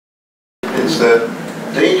It's the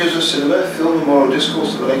dangers of cinema, film and moral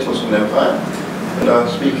discourse of the late Ottoman Empire. And our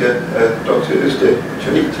speaker, Dr. Özde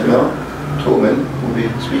Çeliktemel-Thomen, will be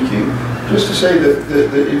speaking. Just to say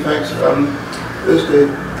that in fact, Özde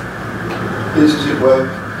is, as it were,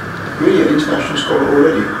 really an international scholar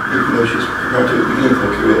already, even though she's right at the beginning of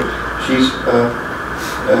her career. She's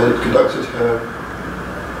conducted her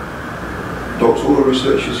doctoral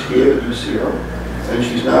researches here at UCL, and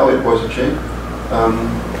she's now at Boğaziçi.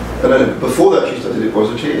 Before that, she studied at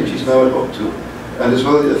Boğaziçi, and she's now at Ottoman. And as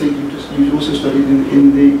well, I think you also studied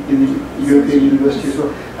in the European University as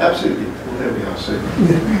well. Absolutely. Well, there we are. So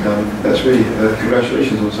that's really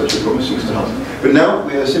congratulations on such a promising start. But now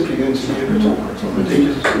we are simply going to hear a talk on the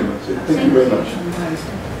dangers of cinema. So thank you very much.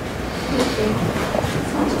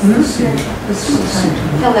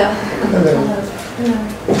 Hello.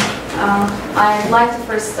 I'd like to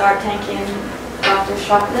first start thanking Dr.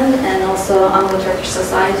 Schrockman and also Anglo-Turkish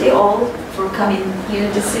Society all for coming here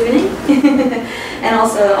this evening, and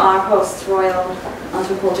also our host, Royal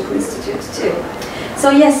Anthropological Institute too. So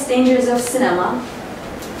yes, dangers of cinema,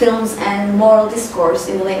 films and moral discourse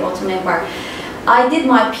in the late Ottoman Empire. I did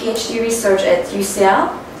my PhD research at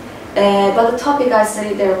UCL, but the topic I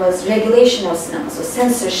studied there was regulation of cinema, so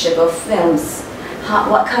censorship of films.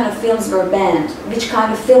 What kind of films were banned, which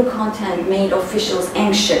kind of film content made officials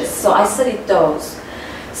anxious. So I studied those.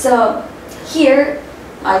 So here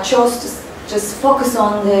I chose to just focus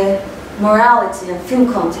on the morality and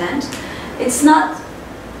film content. It's not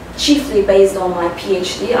chiefly based on my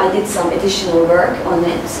PhD. I did some additional work on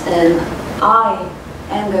it, and I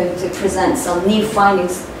am going to present some new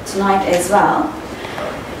findings tonight as well.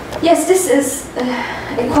 Yes, this is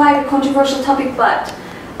quite a controversial topic, but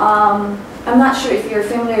I'm not sure if you're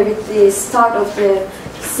familiar with the start of the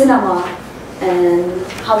cinema and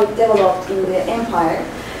how it developed in the empire.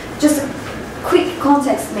 Just a quick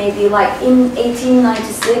context maybe, like in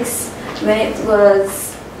 1896, when it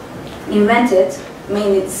was invented,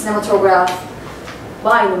 mainly the cinematograph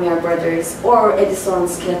by Lumiere brothers, or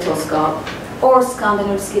Edison's kinetoscope, or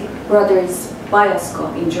Skandinavsky brothers'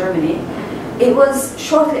 bioscope in Germany, it was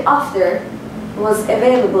shortly after it was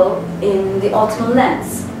available in the Ottoman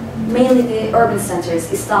lands. Mainly the urban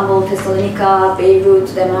centers, Istanbul, Thessalonica,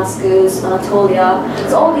 Beirut, Damascus, Anatolia.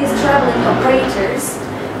 So all these traveling operators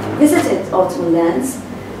visited Ottoman lands,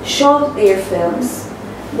 showed their films,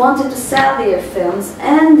 wanted to sell their films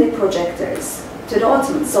and the projectors to the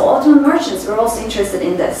Ottomans. So Ottoman merchants were also interested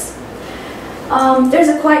in this. There's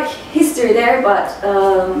a quite history there, but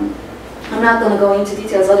I'm not going to go into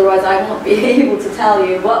details, otherwise I won't be able to tell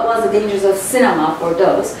you what was the dangers of cinema for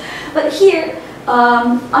those. But here,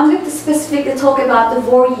 I'm going to specifically talk about the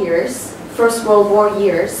war years, First World War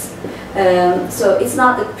years. So it's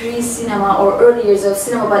not the pre-cinema or early years of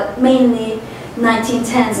cinema, but mainly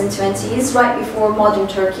 1910s and 20s, right before modern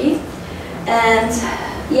Turkey. And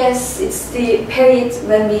yes, it's the period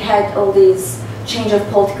when we had all these change of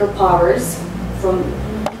political powers, from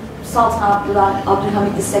Sultan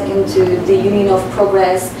Abdülhamid II to the Union of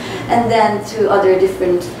Progress, and then to other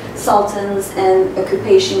different sultans and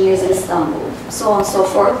occupation years in Istanbul, so on and so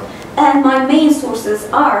forth. And my main sources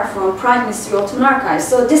are from Prime Ministry Ottoman Archives.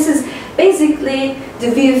 So this is basically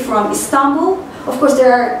the view from Istanbul. Of course,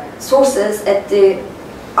 there are sources at the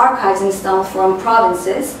archives in Istanbul from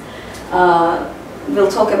provinces.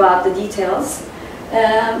 We'll talk about the details.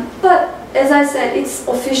 But as I said, it's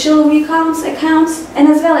official accounts, and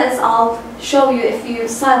as well as I'll show you a few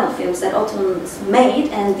silent films that Ottomans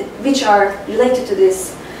made and which are related to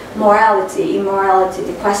this morality, immorality,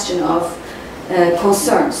 the question of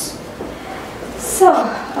concerns. So,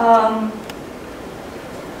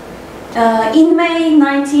 in May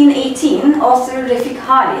 1918, author Refik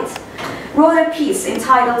Halit wrote a piece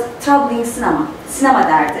entitled Troubling Cinema, Sinema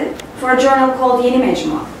Derdi, for a journal called Yeni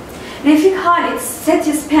Mecmua. Refik Halit set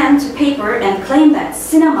his pen to paper and claimed that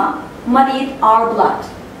cinema muddied our blood.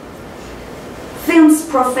 Films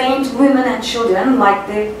profaned women and children like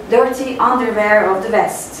the dirty underwear of the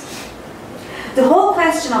West. The whole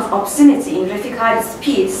question of obscenity in Refik Halit's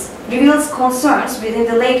piece reveals concerns within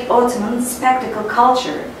the late Ottoman spectacle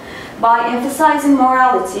culture by emphasizing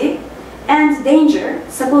morality and danger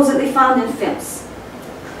supposedly found in films.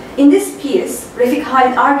 In this piece, Refik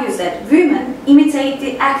Halit argues that women imitate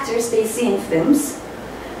the actors they see in films,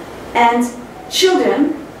 and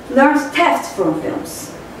children learned theft from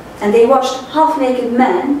films. And they watched half-naked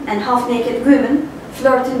men and half-naked women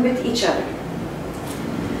flirting with each other.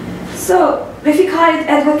 So, Refik Halit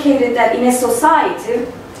advocated that in a society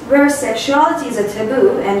where sexuality is a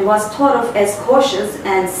taboo and was thought of as cautious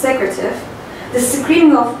and secretive, the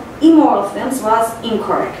screening of immoral films was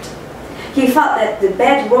incorrect. He felt that the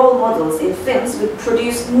bad role models in films would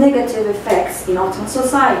produce negative effects in Ottoman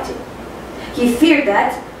society. He feared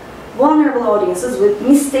that vulnerable audiences would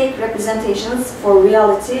mistake representations for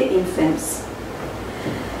reality in films.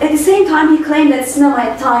 At the same time, he claimed that cinema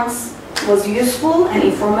at times was useful and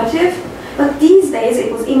informative, but these days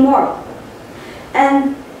it was immoral.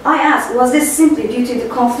 And I asked, was this simply due to the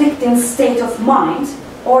conflicting state of mind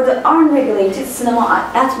or the unregulated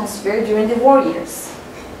cinema atmosphere during the war years?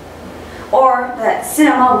 Or that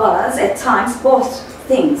cinema was, at times, both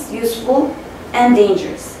things, useful and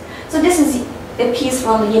dangerous. So this is a piece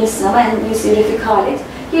from the Yeni Sinema and Yusuf Khalid.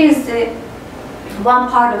 Here is the one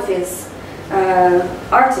part of his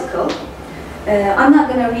article. I'm not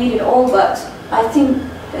going to read it all, but I think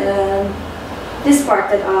this part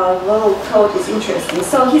that Raoul thought is interesting.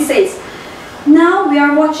 So he says, now we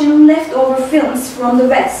are watching leftover films from the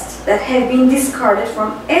West that have been discarded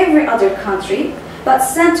from every other country, but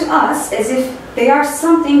sent to us as if they are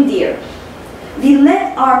something dear. We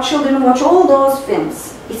let our children watch all those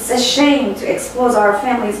films. It's a shame to expose our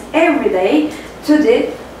families every day to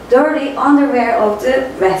the dirty underwear of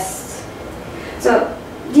the West. So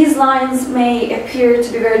these lines may appear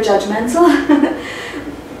to be very judgmental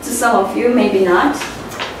to some of you, maybe not.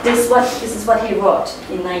 This is what he wrote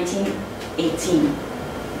in 1918.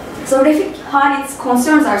 So Refik Halid's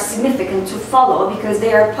concerns are significant to follow because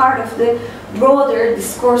they are part of the broader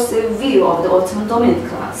discursive view of the Ottoman dominant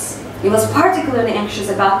class. He was particularly anxious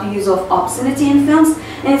about the use of obscenity in films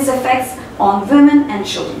and its effects on women and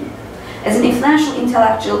children. As an influential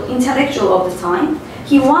intellectual of the time,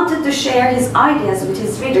 he wanted to share his ideas with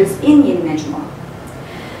his readers in Yeni Mecmua.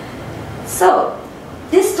 So,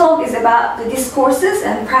 this talk is about the discourses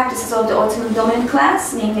and practices of the Ottoman dominant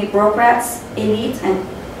class, namely bureaucrats, elite, and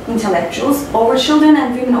intellectuals, over children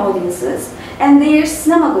and women audiences, and their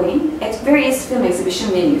cinema going at various film exhibition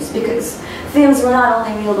venues, because films were not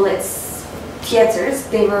only available at theaters,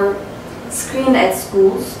 they were screened at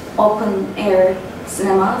schools, open-air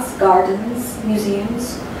cinemas, gardens,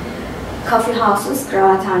 museums, coffee houses,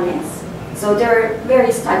 kıraathanes. So there are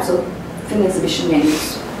various types of film exhibition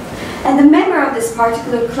venues. And the member of this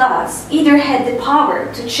particular class either had the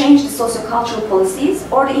power to change the sociocultural policies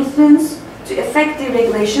or the influence to affect the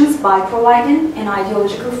regulations by providing an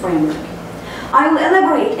ideological framework. I will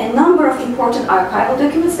elaborate a number of important archival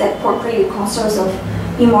documents that portray the concerns of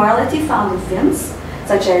immorality found in films,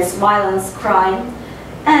 such as violence, crime,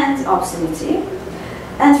 and obscenity.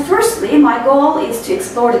 And firstly, my goal is to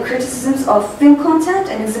explore the criticisms of film content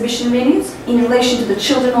and exhibition venues in relation to the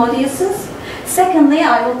children audiences. Secondly,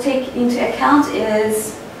 I will take into account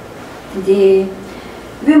is the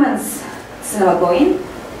women's cinema going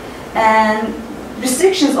and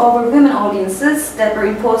restrictions over women audiences that were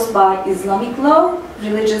imposed by Islamic law,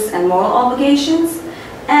 religious and moral obligations,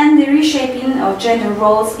 and the reshaping of gender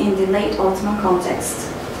roles in the late Ottoman context.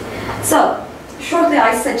 So, shortly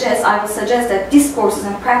I will suggest that discourses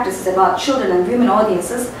and practices about children and women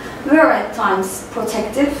audiences were at times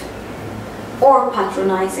protective or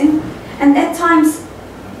patronizing, and at times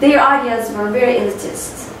their ideas were very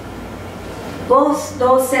elitist. Both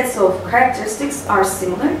those sets of characteristics are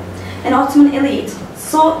similar, and Ottoman elite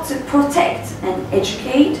sought to protect and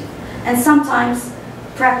educate, and sometimes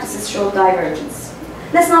practices show divergence.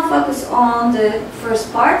 Let's now focus on the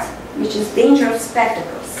first part, which is danger of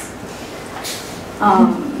spectacles.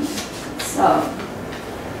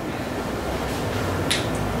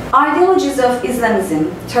 Ideologies of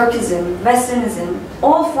Islamism, Turkism, Westernism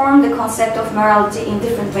all form the concept of morality in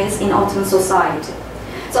different ways in Ottoman society.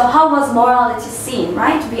 So how was morality seen,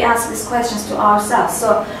 right? We ask these questions to ourselves.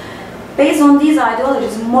 So based on these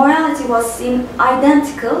ideologies, morality was seen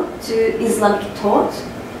identical to Islamic thought,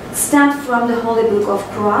 stemmed from the Holy Book of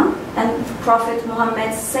Quran and Prophet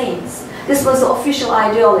Muhammad's sayings. This was the official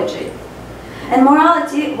ideology. And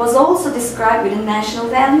morality was also described within national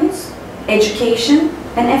values, education,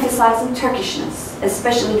 and emphasizing Turkishness,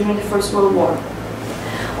 especially during the First World War.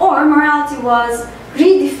 Or morality was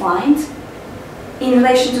redefined in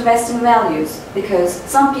relation to Western values, because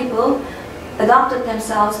some people adapted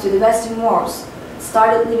themselves to the Western wars,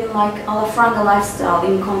 started living like Alafranga lifestyle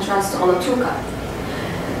in contrast to Alaturka.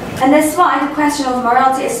 And that's why the question of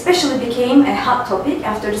morality especially became a hot topic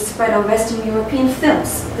after the spread of Western European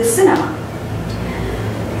films, the cinema.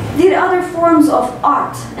 Did other forms of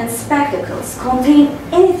art and spectacles contain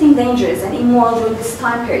anything dangerous and immoral during this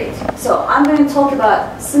time period? So I'm going to talk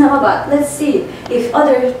about cinema, but let's see if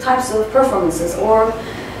other types of performances or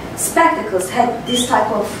spectacles had this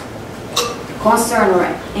type of concern or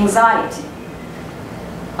anxiety.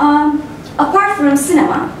 Apart from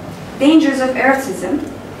cinema, dangers of eroticism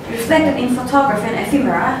reflected in photography and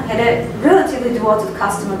ephemera, had a relatively devoted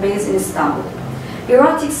customer base in Istanbul.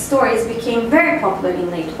 Erotic stories became very popular in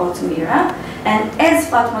late autumn era, and as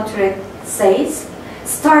Fatma Türek says,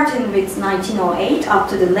 starting with 1908 up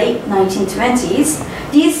to the late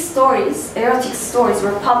 1920s, these stories, erotic stories,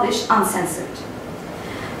 were published uncensored.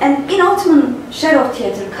 And in Ottoman shadow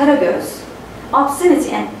theater Karagöz,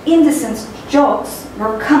 obscenity and indecent jokes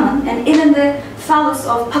were common, and even the phallus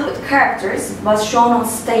of puppet characters was shown on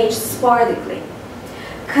stage sporadically.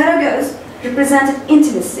 Karagöz represented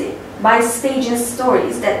intimacy by staging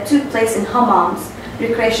stories that took place in hammams,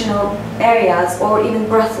 recreational areas, or even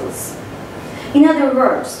brothels. In other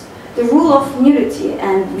words, the rule of nudity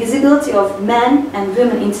and visibility of men and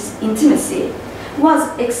women intimacy was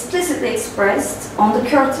explicitly expressed on the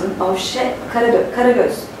curtain of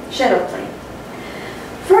Karagöz, shadow play.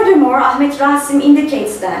 Furthermore, Ahmet Rasim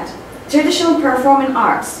indicates that traditional performing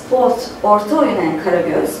arts, both ortoyun and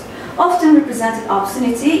Karagöz, often represented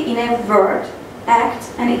obscenity in a word, act,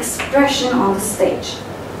 and expression on the stage.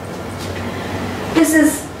 This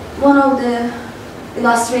is one of the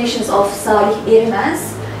illustrations of Salih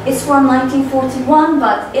Erimez. It's from 1941,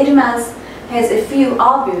 but Erimez has a few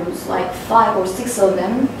albums, like 5 or 6 of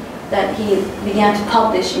them, that he began to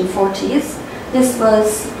publish in 40s. This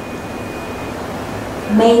was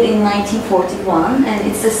made in 1941, and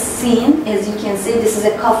it's a scene, as you can see. This is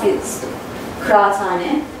a coffee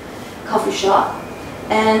kıraathane, coffee shop,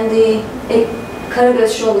 and the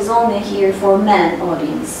Karagöz show is only here for men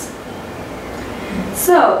audience.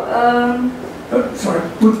 So, sorry,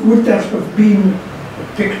 would that have been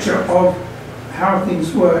a picture of how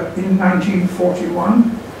things were in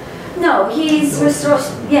 1941? No, he's restored.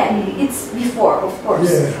 Yeah, it's before, of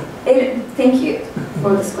course. Yeah. Thank you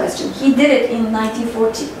for this question. He did it in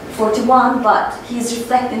 1941, but he's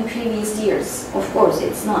reflecting previous years. Of course,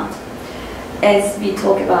 it's not. As we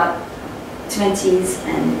talk about 20s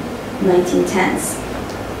and 1910s.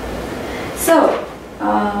 So,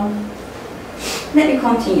 let me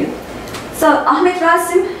continue. So, Ahmet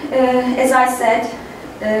Rasim, as I said,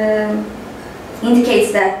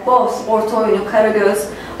 indicates that both ortoyun,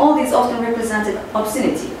 Karagöz, all these often represented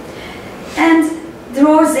obscenity. And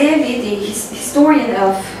Dror Zevi, the historian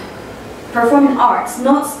of performing arts,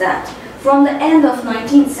 notes that from the end of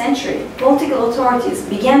 19th century, political authorities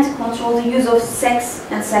began to control the use of sex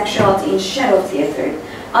and sexuality in shadow theater,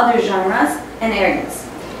 other genres and areas.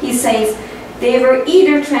 He says they were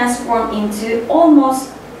either transformed into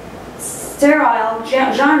almost sterile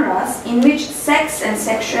genres in which sex and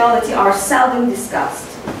sexuality are seldom discussed.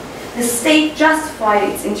 The state justified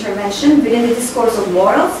its intervention within the discourse of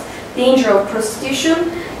morals, danger of prostitution,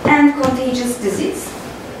 and contagious disease.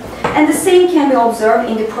 And the same can be observed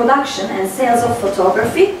in the production and sales of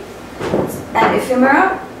photography, and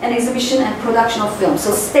ephemera, and exhibition and production of films.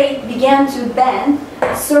 So state began to ban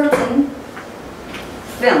certain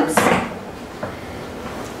films.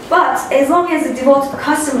 But as long as the devoted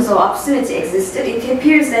customers of obscenity existed, it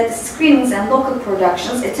appears that the screenings and local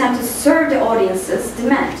productions attempt to serve the audience's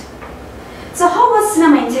demand. So how was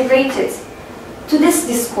cinema integrated to this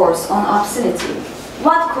discourse on obscenity?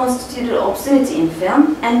 What constituted obscenity in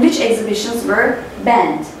film, and which exhibitions were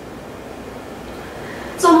banned?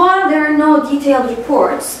 So while there are no detailed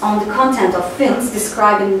reports on the content of films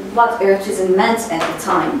describing what erotism meant at the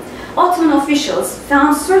time, Ottoman officials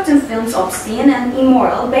found certain films obscene and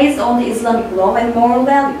immoral based on the Islamic law and moral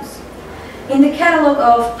values. In the catalogue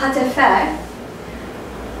of Patefer,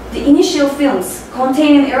 the initial films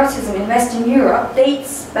containing erotism in Western Europe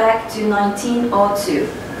dates back to 1902.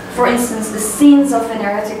 For instance, The Scenes of an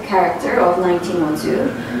Erotic Character of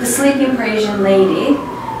 1902, The Sleeping Parisian Lady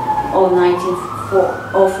of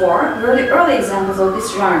 1904 were the early examples of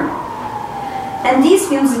this genre. And these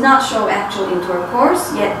films did not show actual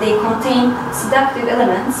intercourse, yet they contained seductive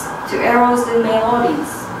elements to arouse the male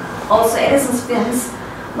audience. Also, Edison's films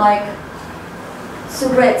like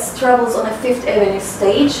Soubret's Travels on a Fifth Avenue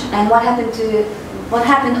stage and What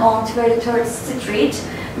Happened on 33rd Street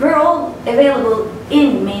were all available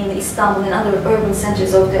in mainly Istanbul and other urban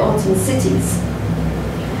centers of the Ottoman cities.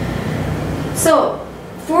 So,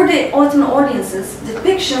 for the Ottoman audiences,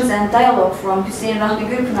 depictions and dialogue from Hüseyin Rahmi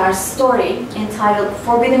Gülpınar's story entitled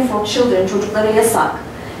Forbidden for Children, Çocuklara Yasak,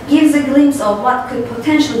 gives a glimpse of what could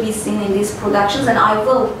potentially be seen in these productions, and I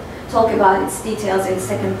will talk about its details in the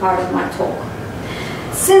second part of my talk.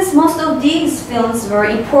 Since most of these films were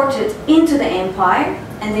imported into the empire,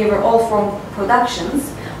 and they were all from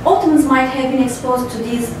productions, Ottomans might have been exposed to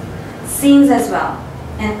these scenes as well.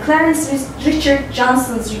 And Clarence Richard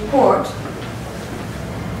Johnson's report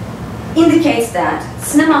indicates that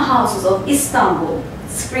cinema houses of Istanbul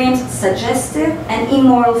screened suggestive and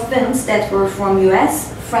immoral films that were from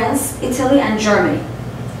US, France, Italy, and Germany.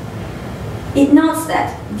 It notes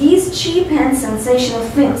that these cheap and sensational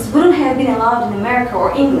films wouldn't have been allowed in America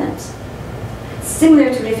or England.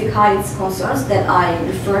 Similar to Refik Halid's concerns that I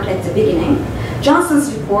referred at the beginning,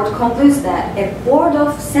 Johnson's report concludes that a board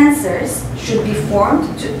of censors should be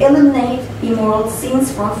formed to eliminate immoral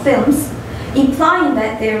scenes from films, implying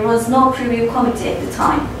that there was no preview committee at the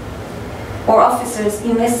time, or officers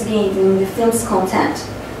investigating the film's content.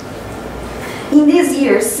 In these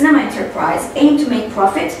years, cinema enterprise aimed to make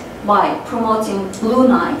profit by promoting blue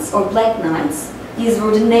nights or black nights. These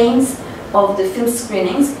were the names of the film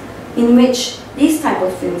screenings in which these type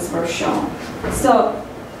of films were shown. So,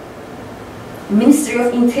 Ministry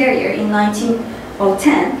of Interior in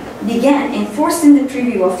 1910 began enforcing the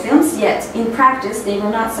preview of films, yet in practice they were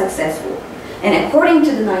not successful. And according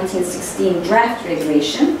to the 1916 draft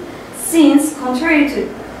regulation, scenes contrary to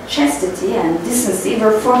chastity and decency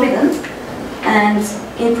were forbidden, and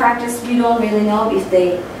in practice we don't really know if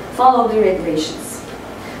they follow the regulations.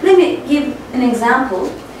 Let me give an example.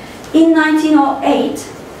 In 1908,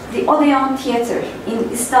 the Odeon Theater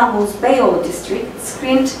in Istanbul's Beyoğlu district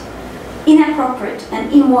screened inappropriate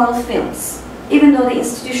and immoral films, even though the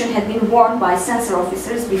institution had been warned by censor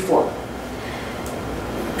officers before.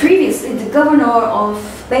 Previously, the governor of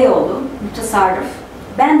Beyoğlu, Mutasarrif,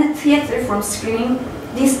 banned the theater from screening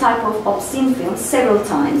these type of obscene films several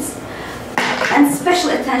times, and special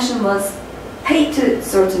attention was paid to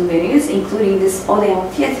certain venues, including this Odeon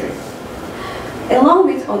Theater. Along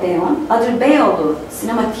with Odeon, other Beyoğlu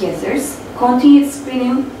cinema theaters continued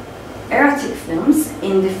screening erotic films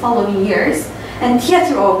in the following years, and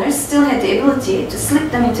theater owners still had the ability to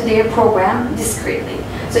slip them into their program discreetly.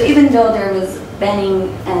 So even though there was banning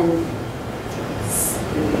and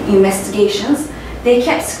investigations, they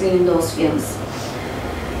kept screening those films.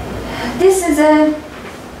 This is a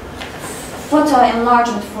photo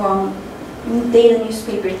enlargement from daily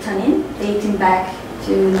newspaper Tanin, dating back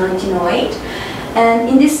to 1908. And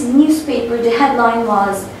in this newspaper, the headline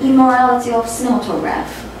was "Immorality of Cinematograph."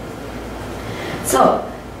 So,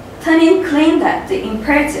 Tanin claimed that the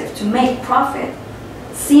imperative to make profit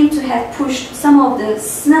seemed to have pushed some of the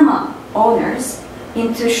cinema owners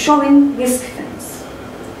into showing risk films.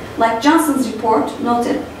 Like Johnson's report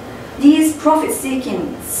noted, these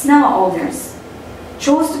profit-seeking cinema owners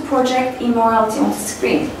chose to project immorality on the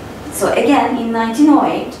screen. So again, in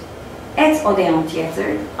 1908, at Odeon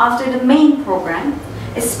Theater, after the main program,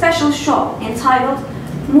 a special show entitled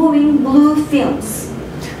 "Moving Blue Films"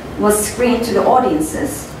 was screened to the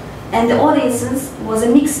audiences, and the audiences was a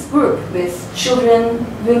mixed group with children,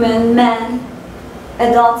 women, men,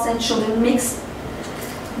 adults and children mixed.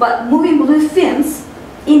 But "Moving Blue Films"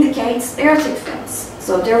 indicates erotic films,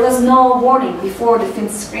 so there was no warning before the film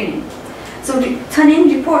screening. So Tanin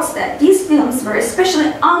reports that these films were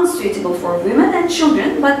especially unsuitable for women and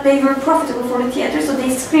children, but they were profitable for the theater, so they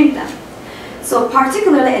screened them. So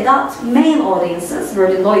particularly adult male audiences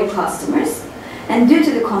were the loyal customers, and due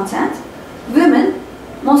to the content, women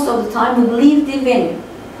most of the time would leave the venue.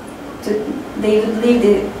 They would leave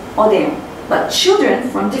the Odeon. But children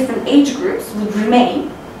from different age groups would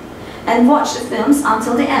remain and watch the films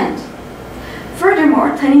until the end.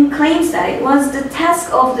 Furthermore, Tanin claims that it was the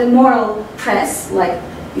task of the moral press, like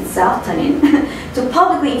itself, Tanin, to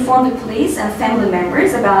publicly inform the police and family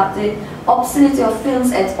members about the obscenity of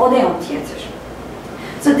films at Odeon Theater.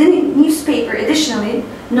 So the newspaper additionally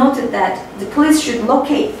noted that the police should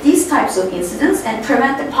locate these types of incidents and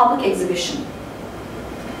prevent the public exhibition.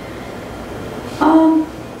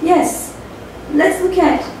 Yes, let's look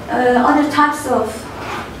at other types of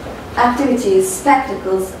activities,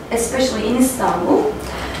 spectacles, especially in Istanbul.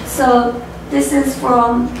 So this is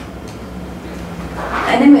from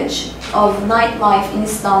an image of nightlife in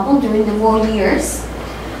Istanbul during the war years.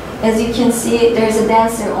 As you can see, there's a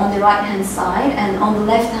dancer on the right-hand side, and on the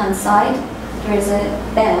left-hand side, there's a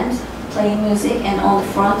band playing music, and on the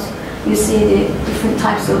front, you see the different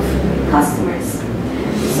types of customers.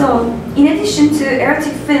 So, in addition to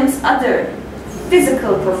erotic films, other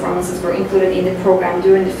physical performances were included in the program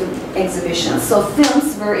during the film exhibitions. So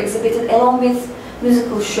films were exhibited along with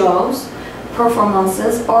musical shows,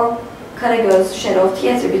 performances, or Karagöz shadow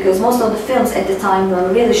theater, because most of the films at the time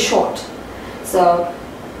were really short. So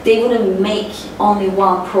they wouldn't make only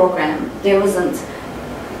one program. There wasn't,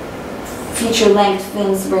 feature-length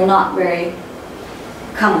films were not very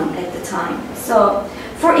common at the time. So,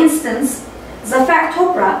 for instance, Zafer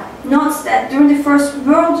Toprak notes that during the First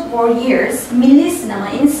World War years, Milli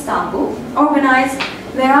Cinema in Istanbul organized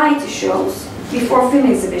variety shows before film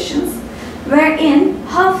exhibitions, wherein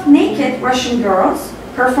half-naked Russian girls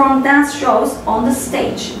performed dance shows on the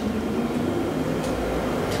stage.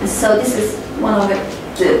 So this is one of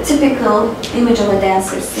the typical image of a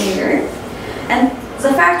dancer singer. And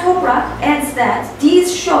Zafer Toprak adds that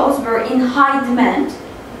these shows were in high demand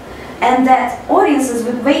and that audiences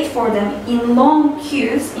would wait for them in long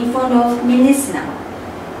queues in front of Milli Cinema.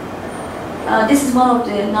 This is one of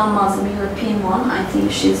the non-Muslim European one. I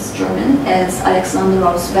think she's German, as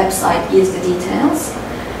Alexandrov's website gives the details.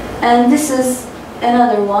 And this is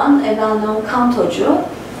another one, a well-known kantocu,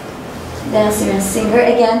 dancer and singer.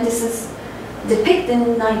 Again, this is depicted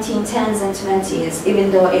in 1910s and 20s,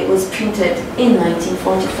 even though it was printed in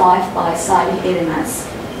 1945 by Salih Erimez.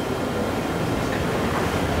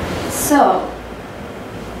 So,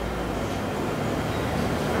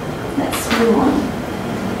 let's move on.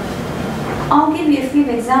 I'll give you a few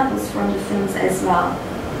examples from the films as well.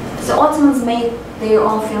 So Ottomans made their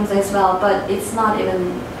own films as well, but it's not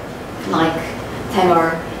even like 10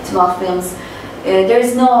 or 12 films. There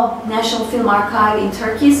is no national film archive in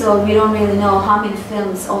Turkey, so we don't really know how many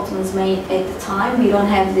films Ottomans made at the time. We don't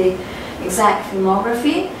have the exact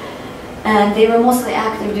filmography. And they were mostly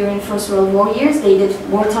active during First World War years. They did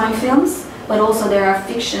wartime films, but also there are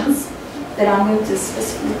fictions that I'm going to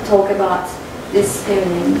specifically talk about this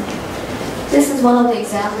evening. This is one of the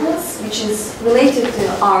examples which is related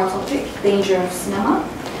to our topic, danger of cinema.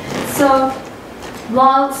 So,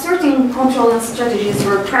 while certain control and strategies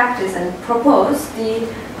were practiced and proposed, the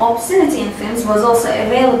obscenity in films was also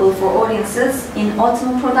available for audiences in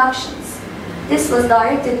Ottoman productions. This was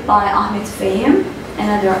directed by Ahmet Fehim,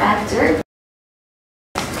 another actor.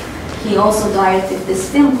 He also directed this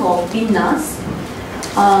film called Binnaz.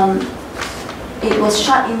 It was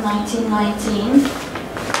shot in 1919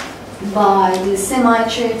 by the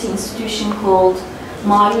semi-charity institution called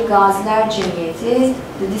Mali Gaziler Cemiyeti,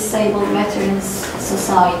 the Disabled Veterans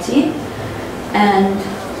Society, and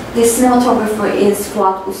the cinematographer is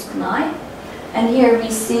Fuat Uskunay. And here we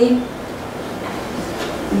see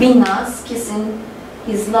Binnaz kissing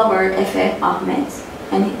his lover Efe Ahmet,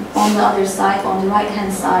 and on the other side, on the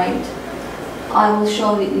right-hand side, I will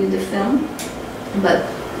show you the film, but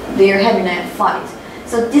they are having a fight.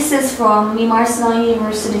 So this is from Mimar Sinan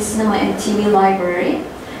University Cinema and TV Library,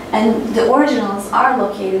 and the originals are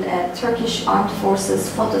located at Turkish Armed Forces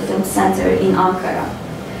Photo Film Center in Ankara.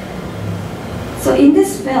 So in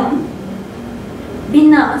this film,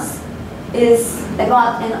 Binnaz is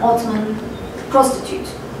about an Ottoman prostitute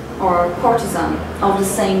or courtesan of the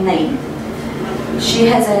same name. She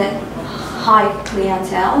has a high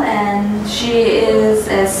clientele and she is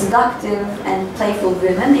a seductive and playful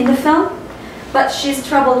woman in the film, but she's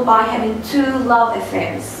troubled by having two love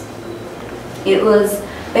affairs. It was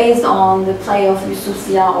based on the play of Yusuf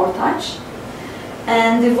Ziya Ortaç,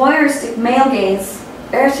 and the voyeuristic male gaze,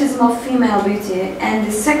 erotism of female beauty, and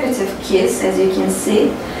the secretive kiss, as you can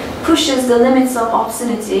see, pushes the limits of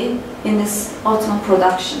obscenity in this Ottoman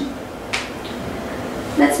production.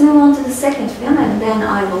 Let's move on to the second film, and then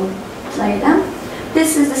I will play them.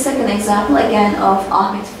 This is the second example, again, of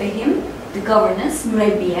Ahmet Fehim, The Governess,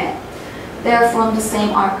 Mürebbiye. They are from the same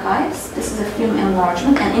archives. This is a film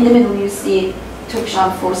enlargement, and in the middle you see Turkish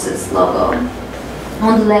Armed Forces logo.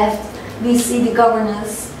 On the left, we see the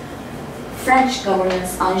governess, French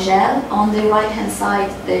governess Angèle. On the right-hand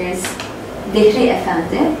side, there is Dehri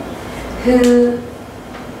Efendi, who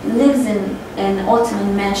lives in an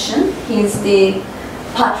Ottoman mansion. He is the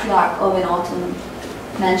patriarch of an Ottoman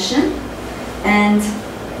mansion. And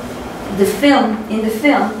in the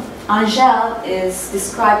film, Angèle is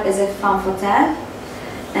described as a femme fatale,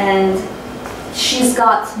 and she's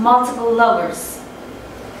got multiple lovers.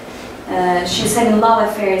 She's having love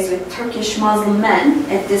affairs with Turkish Muslim men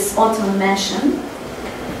at this Ottoman mansion.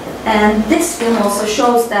 And this film also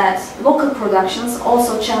shows that local productions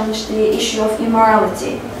also challenge the issue of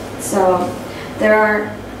immorality. So there are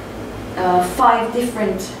 5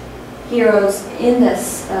 different heroes in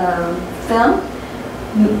this film,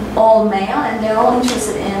 all male, and they're all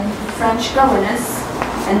interested in French governess,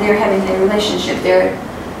 and they're having a relationship. They're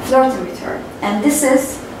flirting with her. And this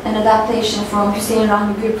is an adaptation from Hüseyin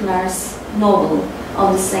Rahmi Gürpınar's novel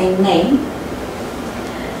of the same name.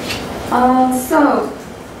 So,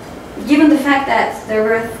 given the fact that there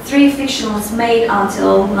were 3 fictions made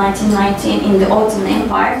until 1919 in the Ottoman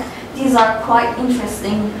Empire, these are quite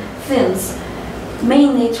interesting films,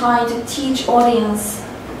 mainly trying to teach audience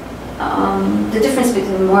the difference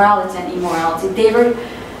between morality and immorality.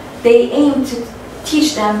 They aim to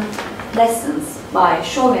teach them lessons by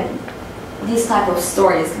showing these type of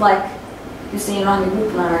stories, like Hüseyin Rahmi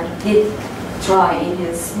Gürpınar did try in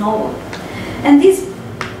his novel. And these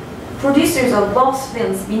producers of both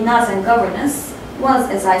films, Binnaz and Governess, was,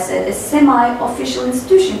 as I said, a semi-official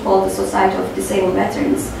institution called the Society of Disabled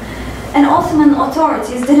Veterans. And Ottoman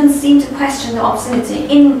authorities didn't seem to question the obscenity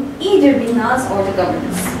in either binas or the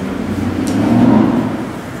governance.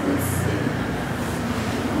 Let's see.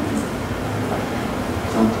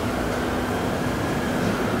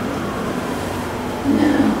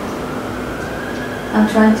 No. I'm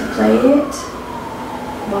trying to play it,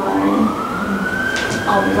 but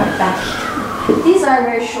I'll be right back. These are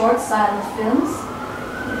very short silent films.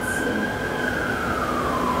 Let's see.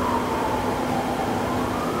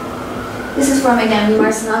 This is from, again,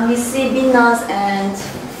 Vivarsana. We see Binnaz and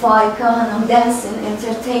Faika Hanım dancing,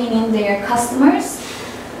 entertaining their customers,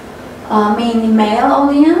 mainly male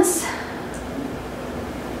audience.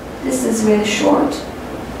 This is really short.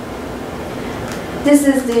 This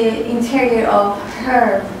is the interior of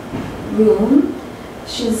her room.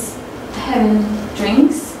 She's having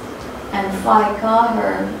drinks, and Faika,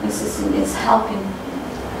 her assistant, is helping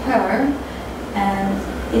her.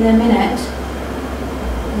 And in a minute,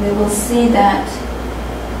 we will see that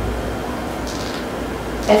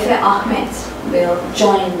Efe Ahmet will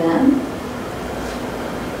join them.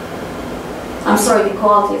 I'm sorry, the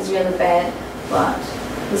quality is really bad, but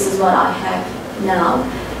this is what I have now.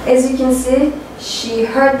 As you can see, she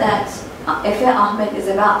heard that Efe Ahmet is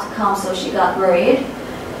about to come, so she got worried.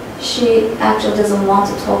 She actually doesn't want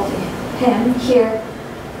to talk to him. Here,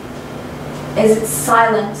 as it's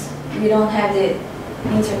silent, we don't have the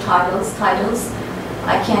titles.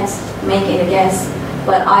 I can't make any guess,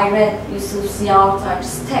 but I read Yusuf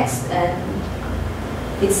Ziyaurtaş's text, and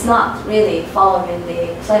it's not really following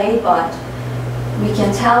the play, but we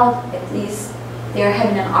can tell at least they're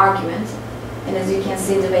having an argument. And as you can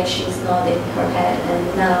see, the way she's nodding her head,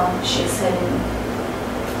 and now she's having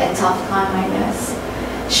a tough time, I guess.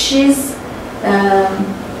 She's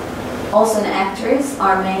also an actress,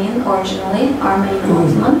 Armenian originally, Armenian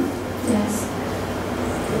Ottoman. Yes.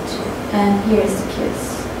 And here's the kiss.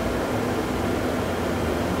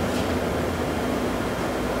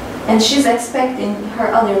 And she's expecting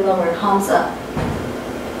her other lover, Hamza.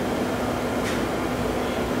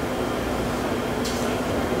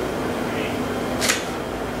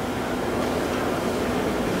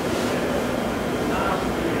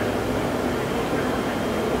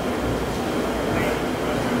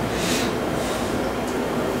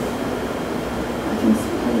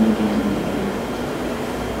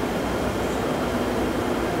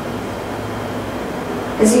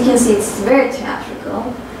 As you can see, it's very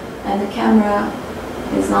theatrical, and the camera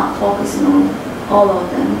is not focusing on all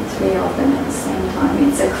of them, three of them at the same time.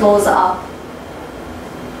 It's a close-up.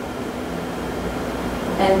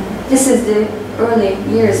 And this is the early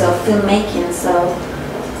years of filmmaking, so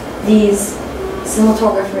these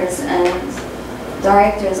cinematographers and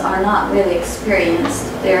directors are not really experienced.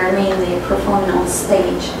 They're mainly performing on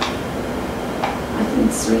stage. I think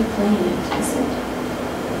it's replaying it, is it?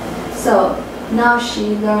 So now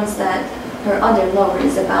she learns that her other lover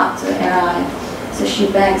is about to arrive, so she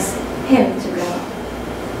begs him to go,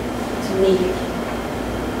 to leave.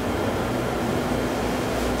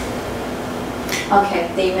 Okay,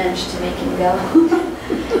 they managed to make him go.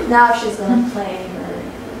 Now she's gonna play her.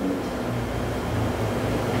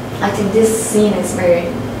 I think this scene is very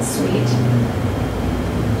sweet.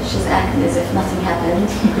 She's acting as if nothing happened.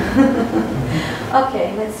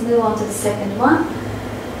 Okay, let's move on to the second one.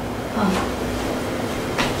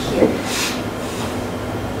 Here.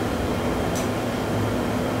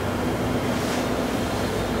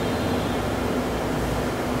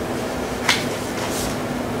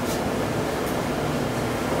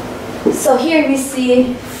 So here we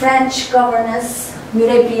see French governess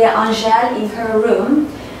Mürebbiye Angel in her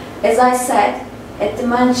room. As I said, at the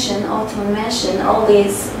Ottoman mansion, all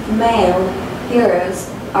these male heroes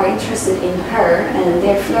are interested in her and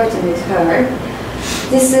they're flirting with her.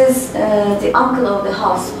 This is the uncle of the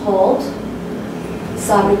household,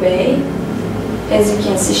 Sabri Bey. As you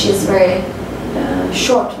can see, she's very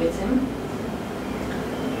short with him.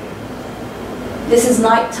 This is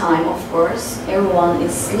nighttime, of course. Everyone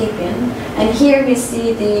is sleeping. And here we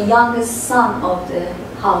see the youngest son of the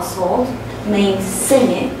household, named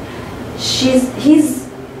Semi. He's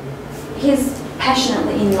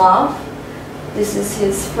passionately in love. This is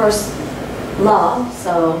his first love.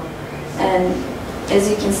 So, and as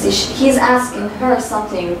you can see, he's asking her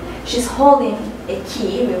something. She's holding a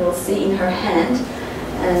key, we will see, in her hand,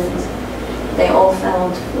 and they all fell on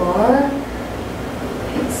the floor.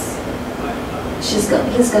 He's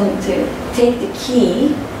going to take the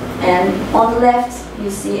key, and on the left you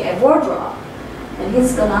see a wardrobe, and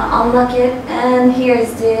he's going to unlock it, and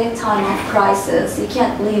here's the time of crisis. You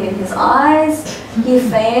can't believe in his eyes. He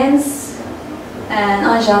faints, and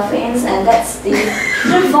Anja Feins, and that's the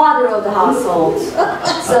father of the household.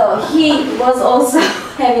 So he was also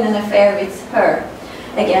having an affair with her.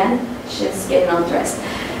 Again, she's getting undressed.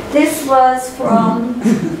 This was from,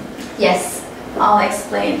 yes, I'll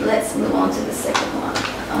explain. Let's move on to the second one.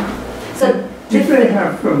 So did they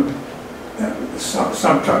have not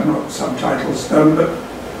subtitles, but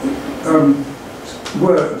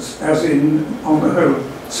words, as in, on the whole,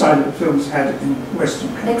 silent films had in Western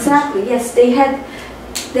countries? Exactly, yes. They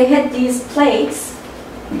had these plates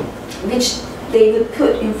which they would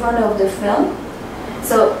put in front of the film.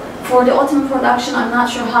 So for the Ottoman production, I'm not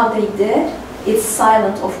sure how they did. It's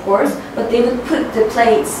silent, of course, but they would put the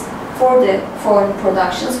plates for the foreign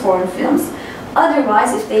productions, foreign films.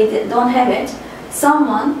 Otherwise, if they don't have it,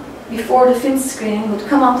 someone before the film screening would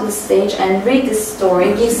come up to the stage and read this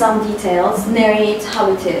story, give some details, narrate how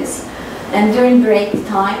it is. And during break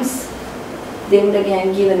times, they would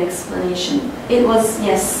again give an explanation. It was,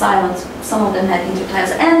 yes, silent. Some of them had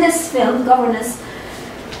intertitles. And this film, Governess,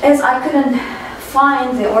 as I couldn't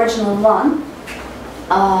find the original one,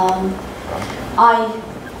 I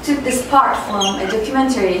took this part from a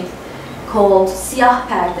documentary called Siyah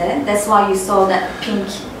Perde. That's why you saw that pink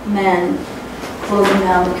man closing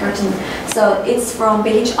down the curtain. So it's from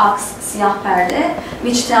Behiç Ak's Siyah Perde,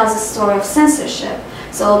 which tells a story of censorship.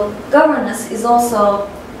 So Governess is also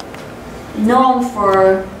known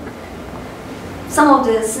for, some of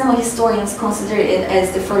the cinema historians consider it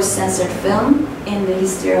as the first censored film in the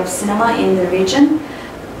history of cinema in the region,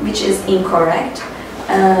 which is incorrect.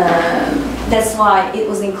 That's why it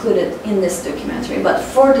was included in this documentary. But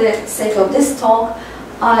for the sake of this talk,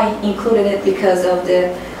 I included it because of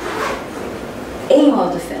the aim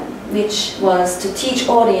of the film, which was to teach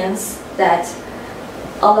audience that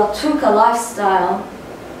Alaturka lifestyle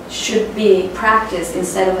should be practiced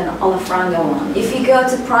instead of an Alafranga one. If you go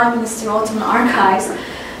to Prime Minister Ottoman archives,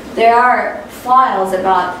 there are files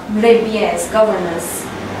about Mürebbiye's governors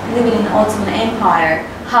living in the Ottoman Empire,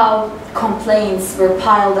 how complaints were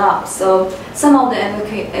piled up. So some of the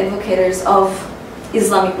advocates of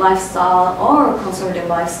Islamic lifestyle or conservative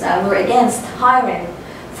lifestyle were against hiring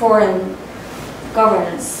foreign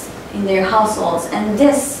governors in their households, and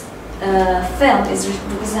this film is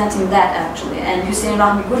representing that actually, and Hüseyin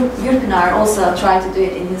Rahmi Gürpınar also tried to do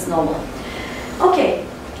it in his novel. Okay,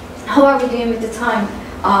 how are we doing with the time?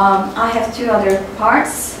 I have two other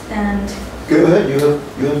parts, and... Go ahead,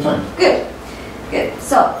 you have time. Good, good.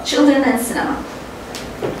 So, children and cinema.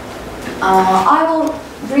 I will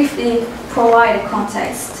briefly provide a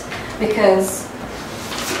context, because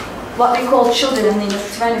what we call children in the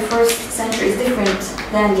 21st century is different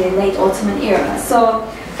than the late Ottoman era. So,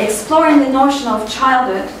 exploring the notion of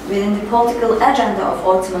childhood within the political agenda of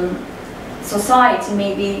Ottoman society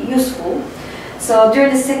may be useful. So,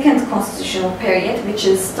 during the second constitutional period, which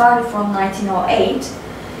is started from 1908,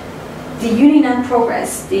 the Union and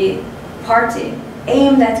Progress, the party,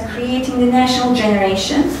 aimed at creating the national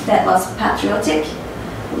generation that was patriotic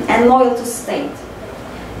and loyal to state.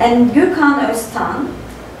 And Gürkan Öztan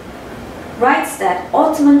writes that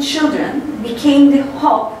Ottoman children became the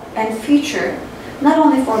hope and future not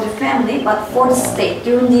only for the family but for the state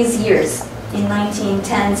during these years in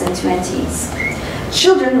 1910s and 20s.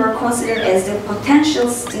 Children were considered as the potential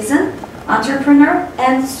citizen, entrepreneur,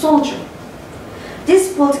 and soldier.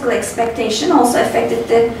 This political expectation also affected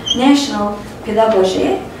the national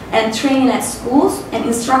pedagogy and training at schools and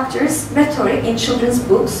instructors' rhetoric in children's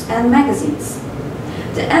books and magazines.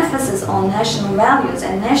 The emphasis on national values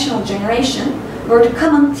and national generation were the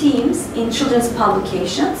common themes in children's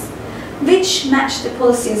publications, which matched the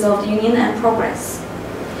policies of the Union and Progress.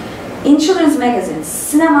 In children's magazines,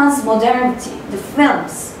 cinema's modernity, the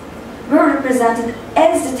films, were represented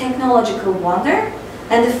as the technological wonder,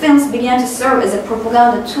 and the films began to serve as a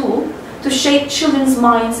propaganda tool to shape children's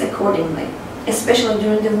minds accordingly, especially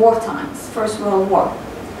during the war times, First World War.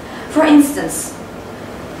 For instance,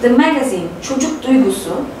 the magazine Çocuk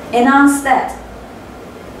Duygusu announced that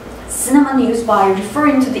cinema news by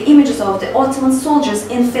referring to the images of the Ottoman soldiers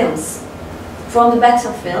in films from the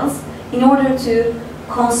battlefields in order to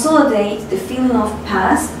consolidate the feeling of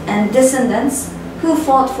past and descendants who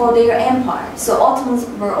fought for their empire. So Ottomans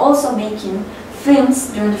were also making films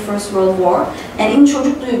during the First World War, and in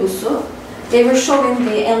Çocuk Duygusu they were showing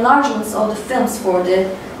the enlargements of the films for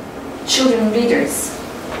the children readers.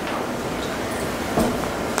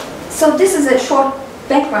 So this is a short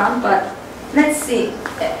background, but let's see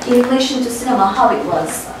in relation to cinema how it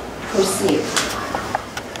was perceived.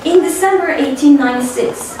 In December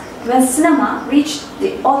 1896, when cinema reached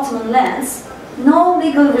the Ottoman lands, no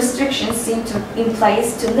legal restrictions seemed in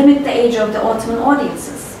place to limit the age of the Ottoman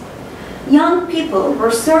audiences. young people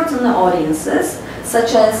were certainly audiences,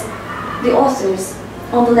 such as the authors.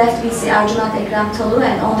 On the left we see Ercüment Ekrem Talu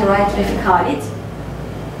and on the right Refik Halit,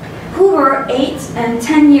 who were 8 and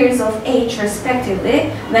 10 years of age respectively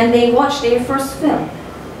when they watched their first film.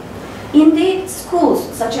 Indeed,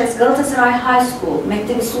 schools such as Galatasaray High School,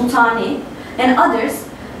 Mektebi Sultani, and others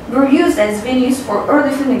were used as venues for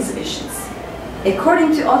early film exhibitions.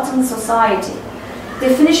 According to Ottoman society,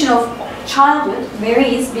 definition of childhood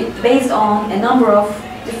varies based on a number of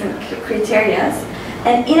different criteria,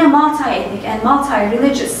 and in a multi-ethnic and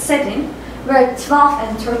multi-religious setting where 12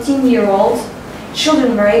 and 13-year-old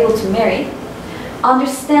children were able to marry,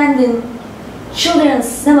 understanding children's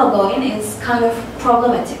cinema going is kind of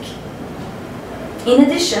problematic. In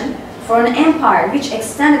addition, for an empire which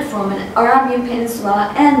extended from an Arabian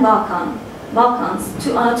Peninsula and Balkans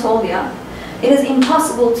to Anatolia, it is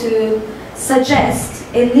impossible to suggest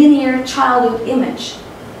a linear childhood image.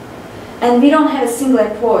 And we don't have a single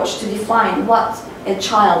approach to define what a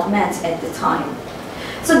child meant at the time.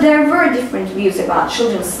 So there were different views about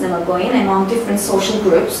children's cinema going among different social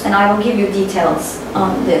groups, and I will give you details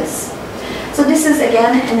on this. So this is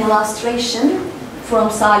again an illustration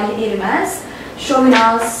from Salih İlmez, showing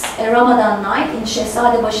us a Ramadan night in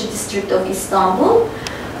Şehzadebaşı district of Istanbul,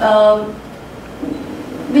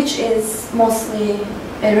 which is mostly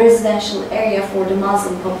a residential area for the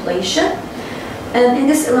Muslim population. And in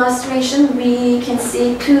this illustration we can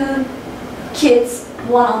see two kids,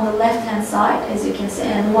 one on the left-hand side, as you can see,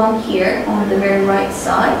 and one here on the very right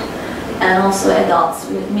side, and also adults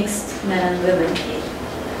with mixed men and women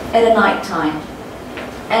at a night time.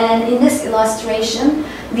 And in this illustration,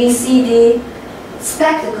 we see the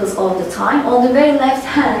spectacles of the time. On the very left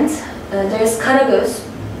hand, there is Karagöz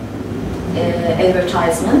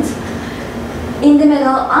advertisement. In the middle,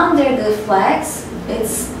 under the flags,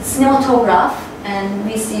 it's cinematograph, and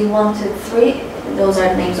we see 1, 2, 3. Those are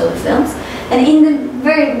the names of the films. And in the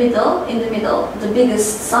very middle, the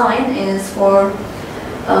biggest sign is for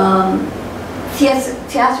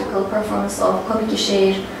theatrical performance of Komiki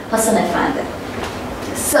Şehir Hasan Efendi.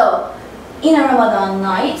 So, in a Ramadan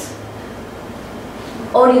night,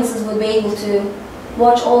 audiences will be able to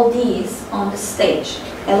watch all these on the stage,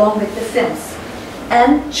 along with the films.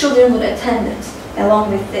 And children would attend it,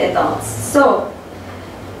 along with the adults. So,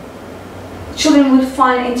 children would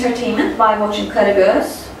find entertainment by watching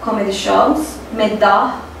Karagöz, comedy shows,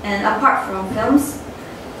 meddah, and apart from films.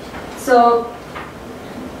 So,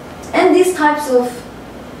 and these types of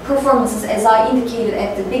performances, as I indicated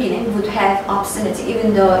at the beginning, would have obscenity,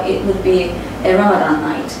 even though it would be a Ramadan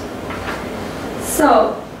night.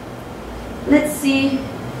 So, let's see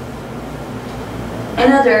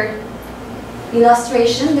another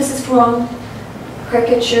illustration. This is from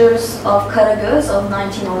Caricatures of Karagöz of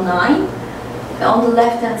 1909. On the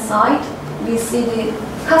left-hand side, we see the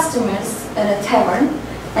customers at a tavern,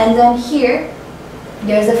 and then here,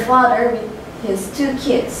 there's a father with his 2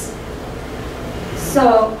 kids.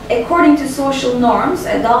 So, according to social norms,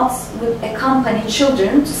 adults would accompany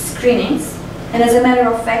children to screenings, and as a matter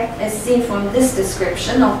of fact, as seen from this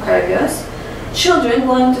description of Karagöz, children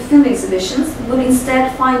going to film exhibitions would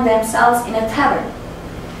instead find themselves in a tavern,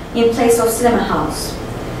 in place of cinema house.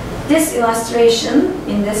 This illustration,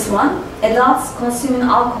 in this one, adults consuming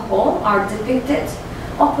alcohol are depicted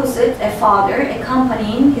opposite a father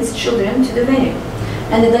accompanying his children to the venue.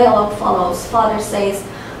 And the dialogue follows. Father says,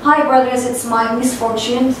 "Hi brothers, it's my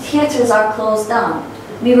misfortune. Theaters are closed down.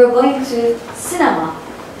 We were going to cinema.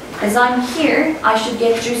 As I'm here, I should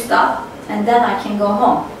get juiced up and then I can go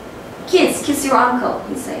home. Kids, kiss your uncle,"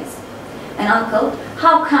 he says. And uncle,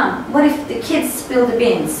 "How come? What if the kids spill the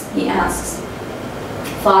beans?" he asks.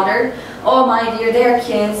 Father, "Oh my dear, they're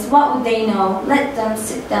kids. What would they know? Let them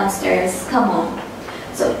sit downstairs. Come on."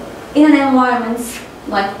 So, in an environment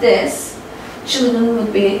like this, children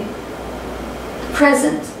would be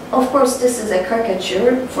present. Of course, this is a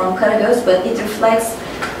caricature from Karagöz, but it reflects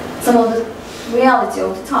some of the reality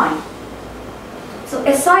of the time. So,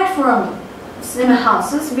 aside from cinema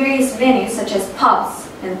houses, various venues such as pubs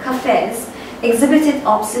and cafes exhibited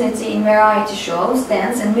obscenity in variety shows,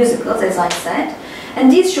 dance and musicals, as I said.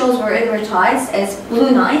 And these shows were advertised as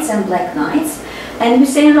Blue Nights and Black Nights. And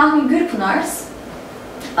Hüseyin Rahmi Gürpınar's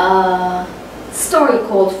story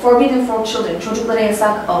called Forbidden for Children, Çocuklara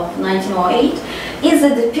Yasak of 1908, is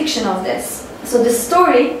a depiction of this. So the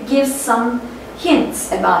story gives some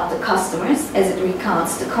hints about the customers as it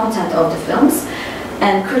recounts the content of the films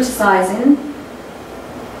and criticizing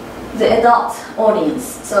the adult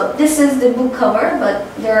audience. So this is the book cover, but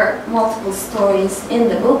there are multiple stories in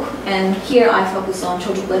the book, and here I focus on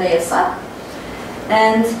Çocuklara Yasak.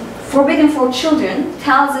 And Forbidden for Children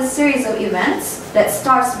tells a series of events that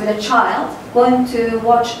starts with a child going to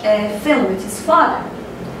watch a film with his father.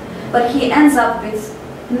 But he ends up with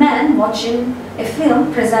men watching a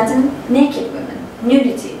film presenting naked women,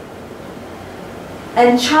 nudity.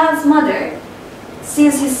 And child's mother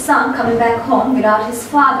sees his son coming back home without his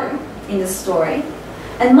father in the story.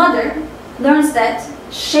 And mother learns that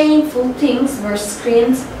shameful things were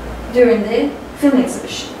screened during the film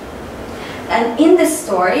exhibition. And in this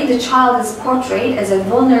story, the child is portrayed as a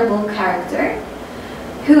vulnerable character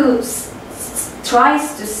who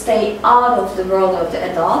tries to stay out of the world of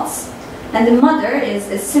the adults. And the mother is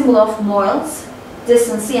a symbol of morals,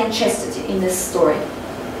 decency, and chastity in this story.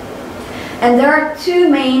 And there are two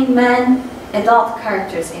main men adult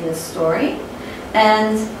characters in this story.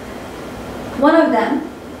 And one of them,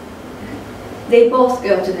 they both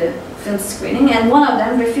go to the film screening, and one of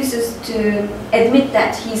them refuses to admit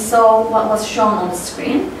that he saw what was shown on the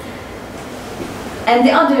screen. And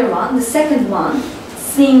the other one, the second one,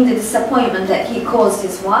 seeing the disappointment that he caused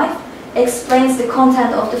his wife, explains the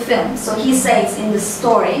content of the film. So he says in the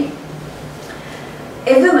story,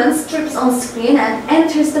 a woman strips on screen and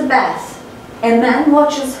enters the bath. A man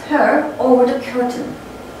watches her over the curtain.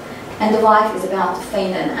 And the wife is about to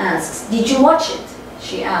faint and asks, "Did you watch it?"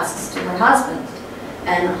 She asks to her husband.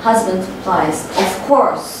 And husband replies, "Of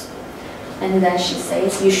course." And then she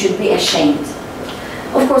says, "You should be ashamed."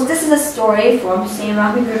 Of course, this is a story from Hüseyin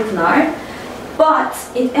Rahmi Gürpınar, but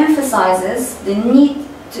it emphasizes the need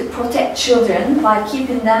to protect children by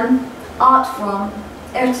keeping them out from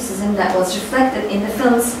eroticism that was reflected in the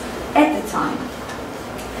films at the time.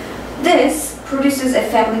 This produces a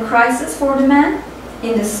family crisis for the men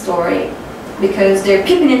in this story because they're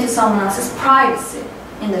peeping into someone else's privacy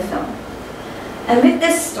in the film. And with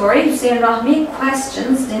this story, Hüseyin Rahmi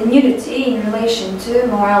questions the nudity in relation to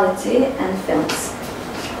morality and films.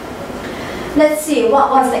 Let's see, what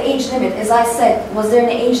was the age limit? As I said, was there an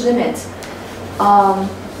age limit?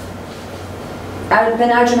 When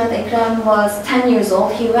Ercüment Ekrem was 10 years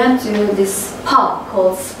old, he went to this pub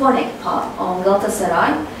called Sponek Pub on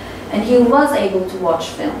Galatasaray, and he was able to watch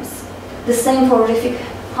films. The same for Refik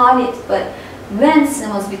Halit, but when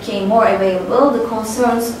cinemas became more available, the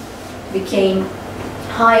concerns became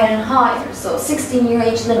higher and higher. So 16-year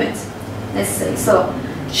age limit, let's say. So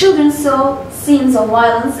children saw scenes of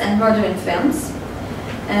violence and murder in films,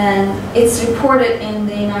 and it's reported in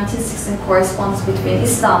the 1916 correspondence between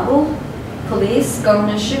Istanbul Police,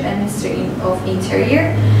 Governorship, and Ministry of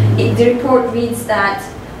Interior. The report reads that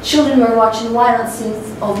children were watching violent scenes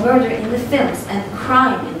of murder in the films and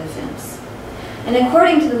crime in the films. And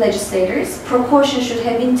according to the legislators, precautions should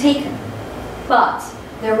have been taken. But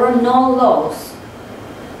there were no laws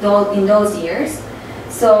in those years.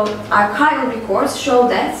 So archival records show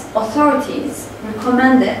that authorities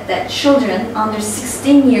recommended that children under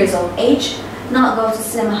 16 years of age not go to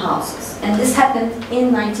cinema houses. And this happened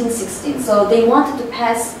in 1916. So they wanted to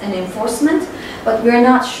pass an enforcement, but we're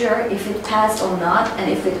not sure if it passed or not and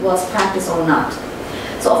if it was practiced or not.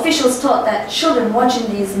 So officials thought that children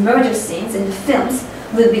watching these murder scenes in the films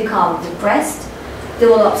would become depressed,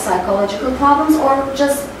 develop psychological problems, or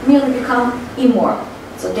just merely become immoral.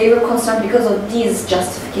 So they were concerned because of these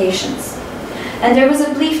justifications. And there was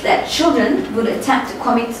a belief that children would attempt to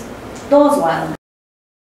commit those violent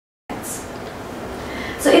acts.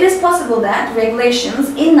 So it is possible that regulations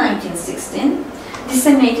in 1916,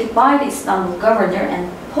 disseminated by the Istanbul governor,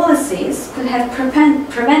 and policies could have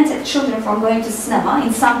prevented children from going to cinema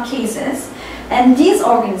in some cases. And these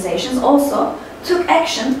organizations also took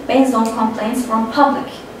action based on complaints from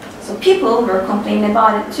public. So people were complaining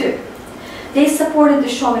about it too. They supported the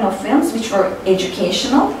showing of films which were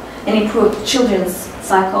educational and improved children's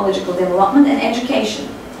psychological development and education.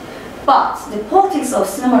 But the politics of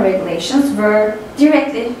cinema regulations were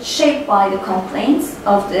directly shaped by the complaints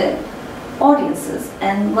of the audiences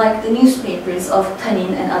and like the newspapers of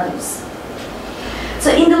Tanin and others.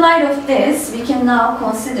 So in the light of this, we can now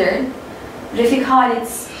consider Refik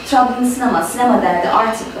Halit's Troubling Cinema, Cinema Der, the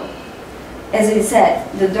article. As it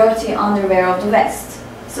said, the dirty underwear of the West.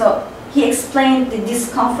 So he explained the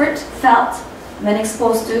discomfort felt when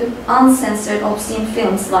exposed to uncensored obscene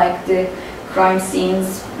films like the crime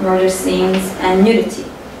scenes, murder scenes, and nudity.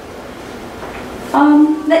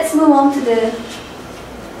 Let's move on to the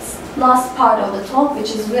last part of the talk,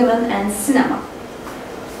 which is women and cinema.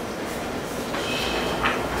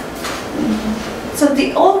 So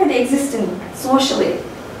the already existing socially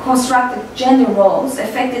constructed gender roles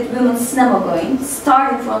affected women's cinema going,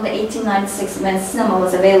 starting from the 1896 when cinema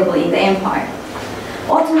was available in the empire.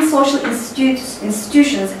 Ottoman social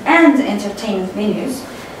institutions and entertainment venues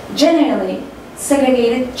generally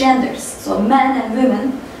segregated genders. So men and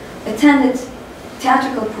women attended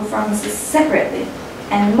theatrical performances separately,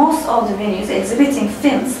 and most of the venues exhibiting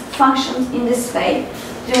films functioned in this way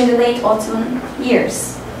during the late Ottoman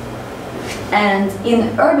years. And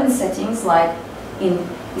in urban settings like in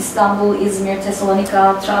Istanbul, Izmir,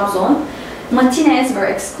 Thessalonica, Trabzon, matinees were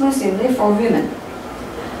exclusively for women.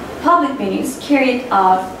 Public venues carried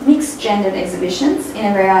out mixed-gendered exhibitions in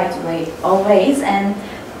a variety of ways, and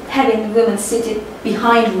having women seated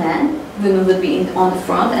behind men, women would be on the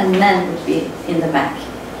front and men would be in the back.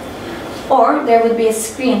 Or there would be a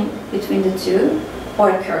screen between the two,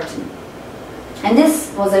 or a curtain. And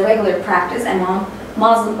this was a regular practice among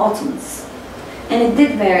Muslim Ottomans. And it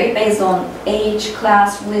did vary based on age,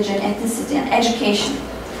 class, religion, ethnicity, and education.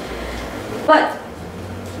 But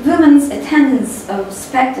women's attendance of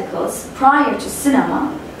spectacles prior to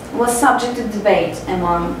cinema was subject to debate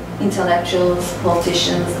among intellectuals,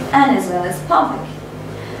 politicians, and as well as public.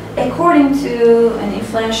 According to an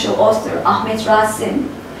influential author, Ahmet Rasim,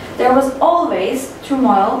 there was always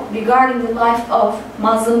turmoil regarding the life of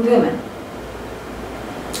Muslim women.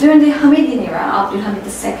 During the Hamidin era, Abdülhamid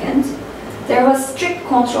II, there was strict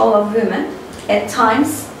control of women. At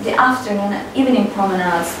times, the afternoon and evening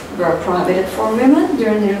promenades were prohibited for women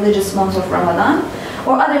during the religious month of Ramadan,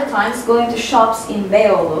 or other times going to shops in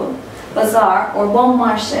Beyoğlu, Bazaar, or Bon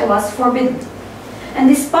Marché was forbidden. And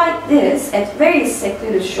despite this, at various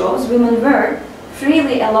secluded shows, women were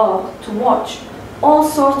freely allowed to watch all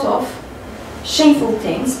sorts of shameful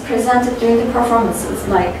things presented during the performances.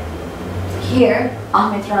 Like here,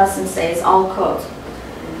 Ahmet Rasim says, I'll quote,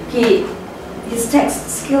 his text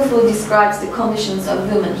skillfully describes the conditions of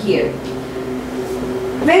women here.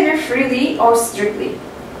 Whether freely or strictly,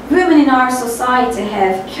 women in our society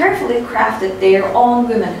have carefully crafted their own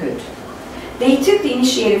womanhood. They took the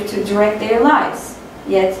initiative to direct their lives,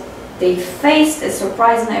 yet they faced a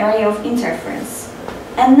surprising array of interference.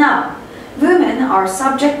 And now, women are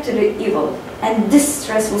subject to the evil and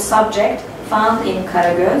distressful subject found in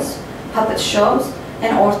Karagöz, puppet shows,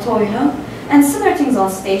 and orta oyunu, and similar things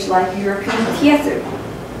on stage like European theater.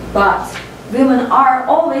 But women are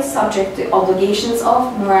always subject to obligations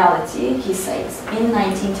of morality, he says, in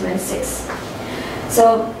 1926.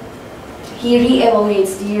 So he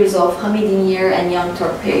re-evaluates the years of Hamidin year and Young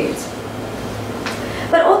Turk period.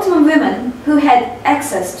 But Ottoman women who had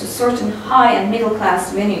access to certain high and middle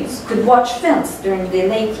class venues could watch films during the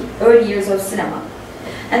early years of cinema.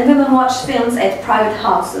 And women watched films at private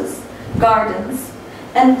houses, gardens,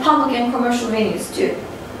 and public and commercial venues too.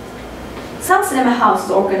 Some cinema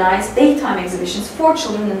houses organized daytime exhibitions for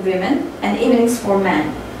children and women, and evenings for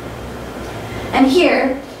men. And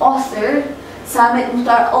here, author Samet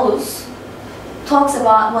Muhtar Alus talks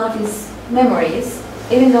about one of his memories.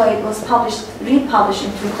 Even though it was republished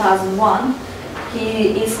in 2001,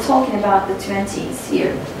 he is talking about the 20s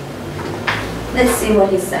here. Let's see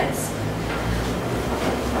what he says.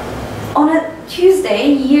 On a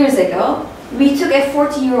Tuesday, years ago, we took a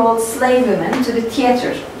 40-year-old slave woman to the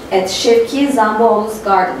theater at Şevki Zamboğlu's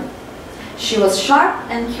garden. She was sharp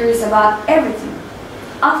and curious about everything.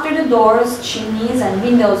 After the doors, chimneys, and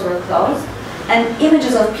windows were closed, and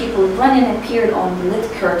images of people running appeared on the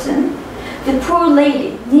lit curtain, the poor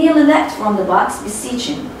lady nearly leapt from the box,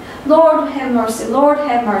 beseeching, Lord have mercy, Lord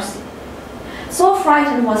have mercy. So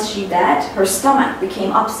frightened was she that her stomach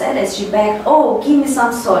became upset as she begged, oh, give me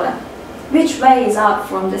some soda. Which way is out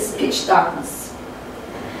from this pitch darkness?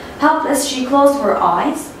 Helpless, she closed her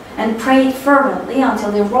eyes and prayed fervently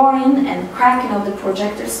until the roaring and cracking of the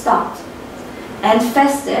projector stopped, and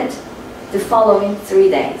fasted the following 3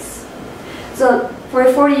 days. So for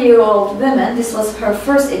a 40-year-old woman, this was her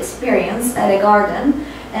first experience at a garden,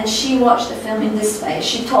 and she watched the film in this way.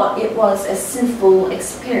 She thought it was a sinful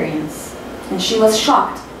experience, and she was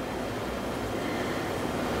shocked.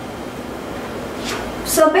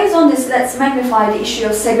 So based on this, let's magnify the issue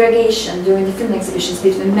of segregation during the film exhibitions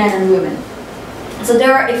between men and women. So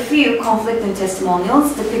there are a few conflicting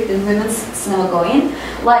testimonials depicting women's cinema going,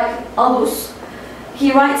 like Alus.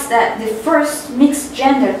 He writes that the first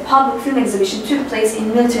mixed-gender public film exhibition took place in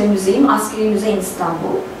Military Museum, Askeri Müze in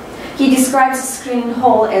Istanbul. He describes the screening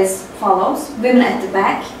hall as follows: women at the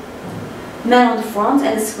back, men on the front,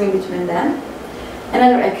 and a screen between them.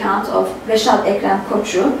 Another account of Reşat Ekrem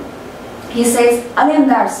Koçu. He says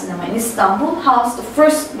Alemdar Cinema in Istanbul housed the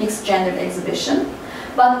first mixed-gendered exhibition,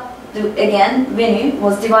 but again, venue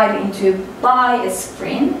was divided into by a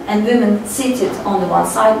screen, and women seated on the one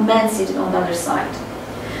side, men seated on the other side.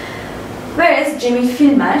 Whereas Cemil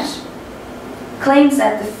Filmer claims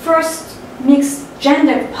that the first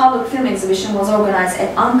mixed-gendered public film exhibition was organized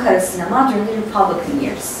at Ankara Cinema during the Republican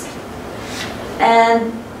years.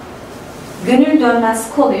 And Gönül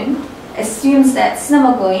Dönmez Colin assumes that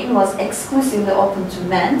cinema going was exclusively open to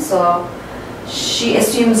men, so she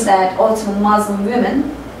assumes that Ottoman Muslim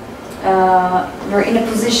women were in a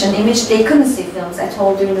position in which they couldn't see films at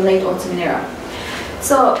all during the late Ottoman era.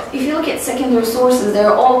 So if you look at secondary sources,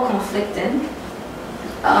 they're all conflicting,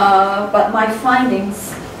 but my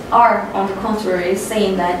findings are, on the contrary,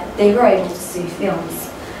 saying that they were able to see films.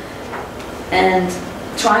 And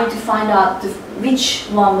trying to find out which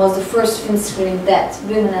one was the first film screen that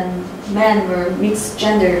women and men were mixed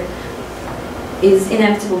gender is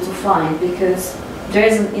inevitable to find, because there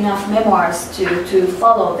isn't enough memoirs to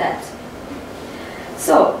follow that.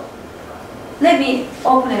 So let me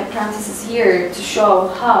open a parenthesis here to show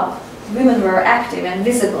how women were active and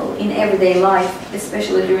visible in everyday life,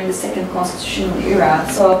 especially during the second constitutional era.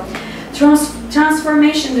 So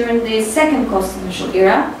transformation during the second constitutional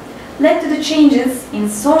era led to the changes in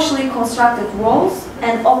socially constructed roles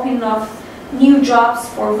and opening of new jobs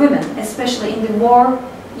for women, especially in the war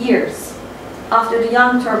years. After the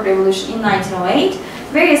Young Turk Revolution in 1908,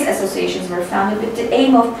 various associations were founded with the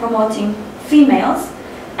aim of promoting females,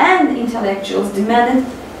 and intellectuals demanded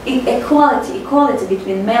equality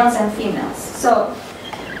between males and females. So,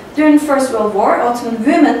 during the First World War, Ottoman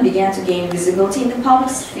women began to gain visibility in the public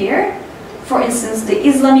sphere. For instance, the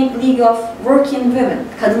Islamic League of Working Women,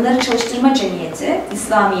 Kadınları Çalıştırma Cemiyeti,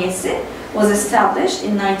 İslamiyesi, was established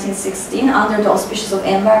in 1916 under the auspices of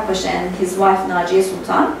Enver Pasha and his wife Naciye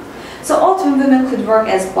Sultan. So Ottoman women could work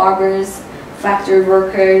as barbers, factory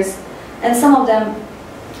workers, and some of them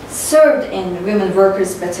served in women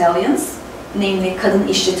workers' battalions, namely Kadın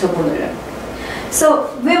İşçi Taburları. So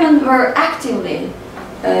women were actively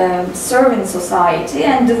serving society,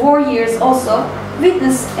 and the war years also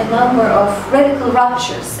witnessed a number of radical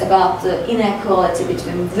ruptures about the inequality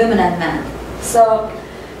between women and men. So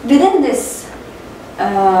within this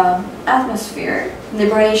atmosphere,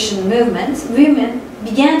 liberation movement, women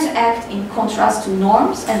began to act in contrast to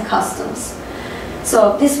norms and customs.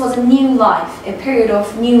 So this was a new life, a period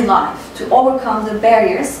of new life, to overcome the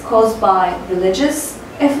barriers caused by religious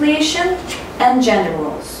affiliation and gender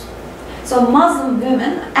roles. So Muslim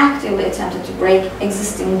women actively attempted to break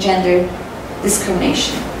existing gender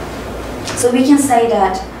discrimination. So we can say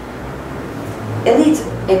that at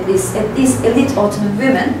least elite Ottoman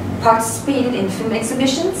women participated in film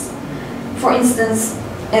exhibitions. For instance,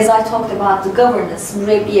 as I talked about the governess,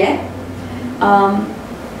 Mürebbiye,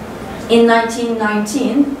 in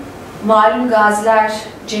 1919, Malum Gaziler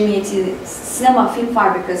Cemiyeti Sinema Film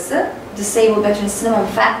Fabrikası, Disabled Veterans Cinema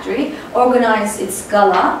Factory, organized its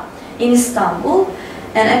gala in Istanbul,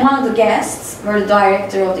 and among the guests were the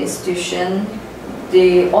director of the institution,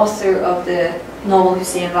 the author of the novel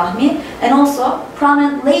Hüseyin Rahmi, and also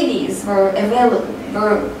prominent ladies were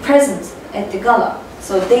present at the gala.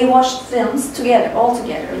 So they watched films together, all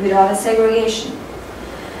together, without a segregation.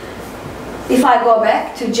 If I go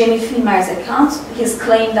back to Cemil Filmer's account, his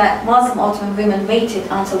claim that Muslim Ottoman women waited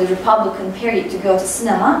until the Republican period to go to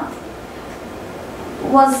cinema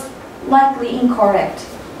was likely incorrect.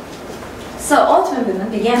 So Ottoman women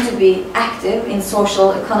began to be active in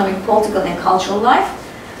social, economic, political and cultural life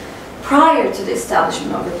prior to the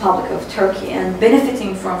establishment of the Republic of Turkey, and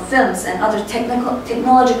benefiting from films and other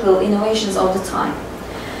technological innovations of the time.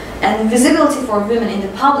 And visibility for women in the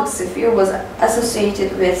public sphere was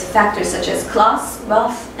associated with factors such as class,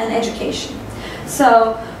 wealth and education.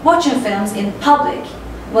 So watching films in public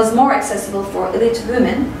was more accessible for elite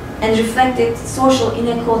women and reflected social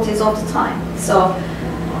inequalities of the time. So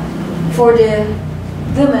for the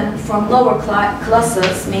women from lower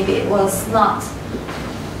classes, maybe it was not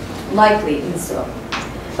likely in so.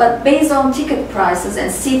 But based on ticket prices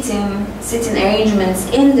and seating arrangements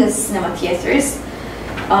in the cinema theaters,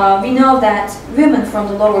 we know that women from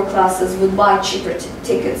the lower classes would buy cheaper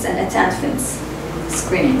tickets and attend film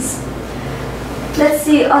screenings. Let's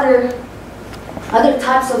see other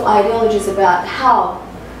types of ideologies about how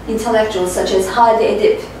intellectuals such as Ph.D.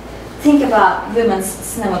 Edip think about women's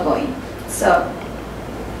cinema going. So,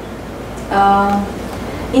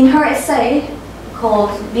 in her essay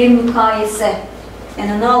called Bir Mukayese, an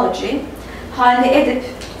analogy, Ph.D. Edip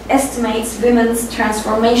estimates women's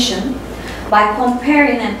transformation by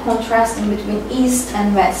comparing and contrasting between East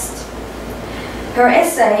and West. Her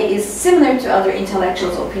essay is similar to other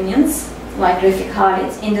intellectuals' opinions, like Refik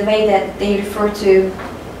Halit, in the way that they refer to,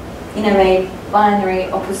 in a way,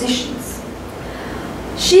 binary oppositions.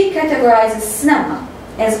 She categorizes cinema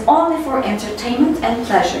as only for entertainment and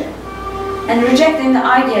pleasure, and rejecting the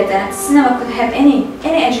idea that cinema could have any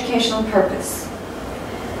educational purpose.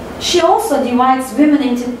 She also divides women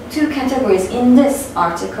into two categories in this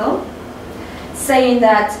article: saying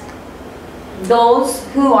that those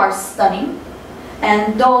who are stunning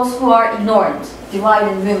and those who are ignorant,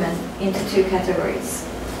 dividing women into two categories.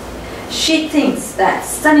 She thinks that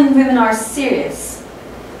stunning women are serious,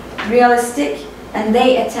 realistic, and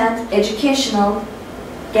they attend educational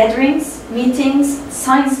gatherings, meetings,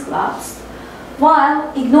 science clubs,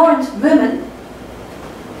 while ignorant women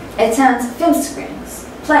attend film screenings,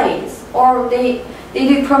 plays, or they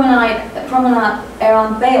do promenade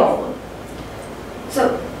around Beowulf.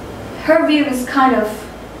 So her view is kind of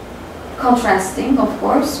contrasting, of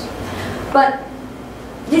course, but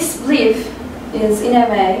this belief is in a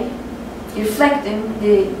way reflecting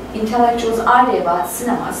the intellectual's idea about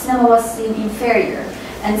cinema. Cinema was seen inferior,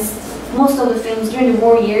 and most of the films during the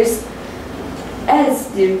war years, as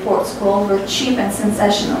the reports called, were cheap and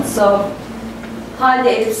sensational. So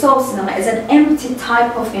Ph.D. saw cinema as an empty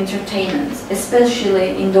type of entertainment,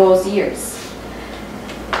 especially in those years.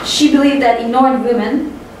 She believed that ignored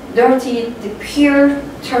women dirtied the pure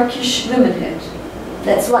Turkish womanhood.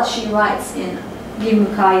 That's what she writes in Bir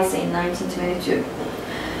Mukayese in 1922.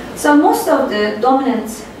 So most of the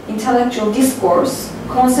dominant intellectual discourse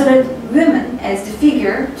considered women as the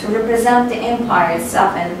figure to represent the empire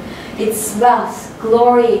itself and its wealth,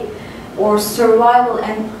 glory, or survival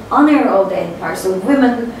and honor of the empire. So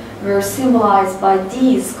women were symbolized by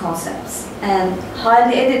these concepts. And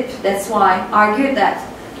Ph.D., that's why, argued that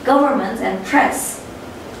government and press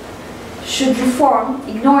should reform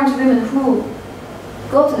ignorant women who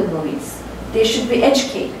go to the movies. They should be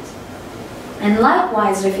educated. And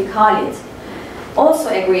likewise, Refik Halit also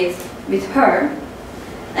agreed with her,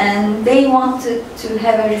 and they wanted to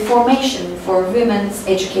have a reformation for women's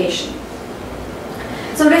education.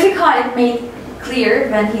 So Refik Halit made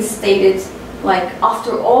clear when he stated, like,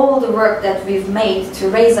 after all the work that we've made to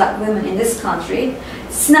raise up women in this country,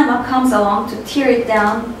 cinema comes along to tear it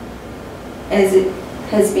down as it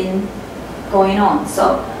has been going on.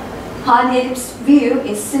 So Ph.D.'s view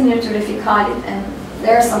is similar to Refik Halit, and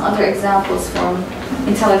there are some other examples from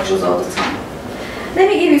intellectuals all the time. Let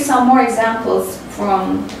me give you some more examples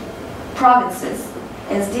from provinces,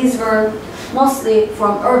 as these were mostly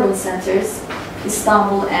from urban centers,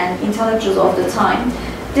 Istanbul, and intellectuals of the time.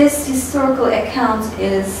 This historical account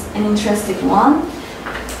is an interesting one.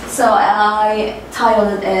 So I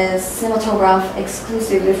titled it as Cinematograph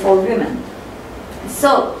Exclusively for Women.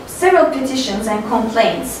 So several petitions and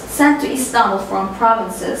complaints sent to Istanbul from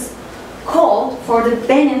provinces called for the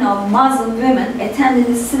banning of Muslim women attending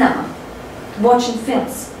the cinema, watching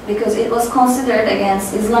films, because it was considered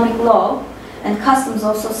against Islamic law and customs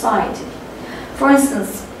of society. For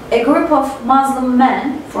instance, a group of Muslim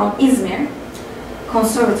men from Izmir,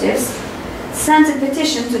 conservatives, sent a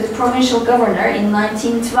petition to the provincial governor in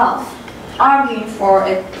 1912, arguing for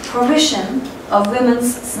a prohibition of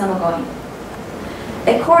women's cinema going.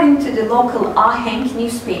 According to the local Ahenk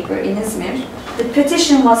newspaper in Izmir, the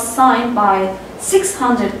petition was signed by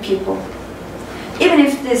 600 people. Even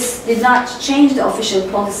if this did not change the official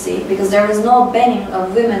policy, because there was no banning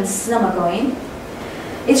of women's cinema going,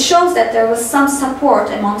 it shows that there was some support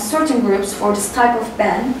among certain groups for this type of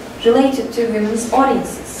ban related to women's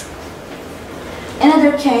audiences.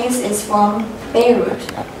 Another case is from Beirut,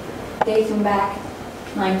 dating back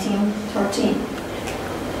 1913.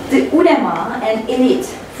 The ulema and elite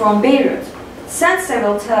from Beirut sent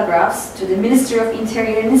several telegraphs to the Ministry of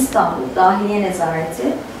Interior in Istanbul, Dahiliye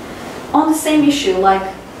Nezareti, on the same issue like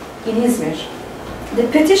in Izmir. The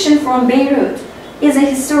petition from Beirut is a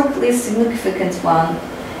historically significant one.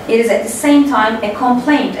 It is at the same time a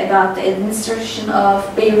complaint about the administration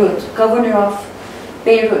of Beirut, governor of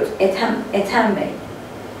Beirut, Ethem Bey.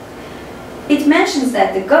 It mentions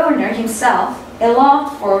that the governor himself allowed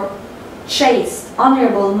for chaste,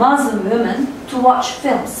 honorable Muslim women to watch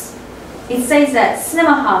films. It says that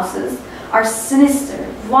cinema houses are sinister,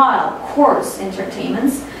 wild, coarse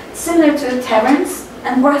entertainments similar to taverns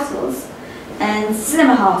and brothels, and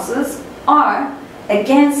cinema houses are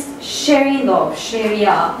against Sharia law,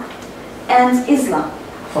 Sharia, and Islam.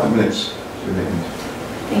 5 minutes.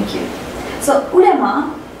 Thank you. So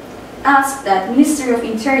ulema asked that Ministry of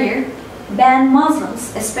Interior ban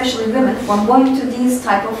Muslims, especially women, from going to these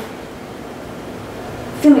type of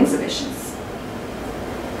film exhibitions.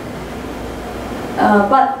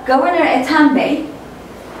 But Governor Ethem Bey,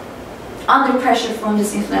 under pressure from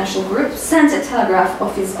this influential group, sent a telegraph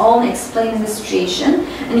of his own explaining the situation,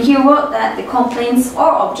 and he wrote that the complaints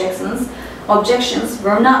or objections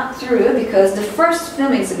were not true because the first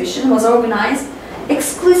film exhibition was organized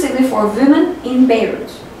exclusively for women in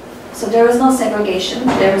Beirut. So there was no segregation,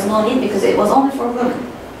 there was no need because it was only for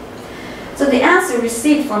women. So the answer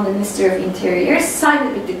received from the Ministry of Interior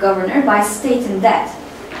sided with the governor by stating that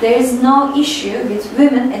there is no issue with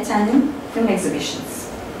women attending film exhibitions.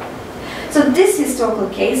 So this historical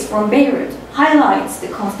case from Beirut highlights the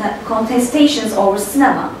contestations over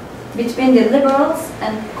cinema between the liberals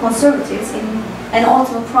and conservatives in an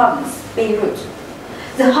Ottoman province, Beirut.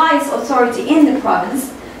 The highest authority in the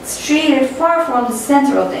province, situated far from the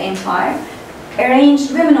center of the empire,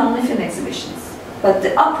 arranged women-only film exhibitions. But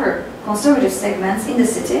the upper conservative segments in the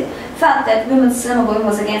city felt that women's cinema going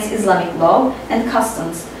was against Islamic law and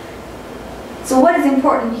customs. So what is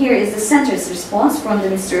important here is the center's response from the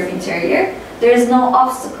Ministry of Interior. There is no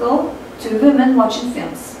obstacle to women watching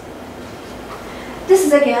films. This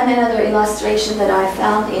is again another illustration that I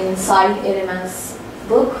found in Salih Erimen's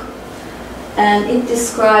book, and it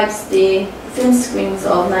describes the film screens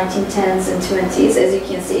of 1910s and 20s. As you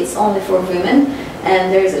can see, it's only for women,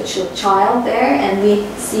 and there's a child there, and we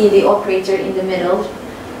see the operator in the middle,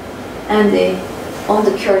 and on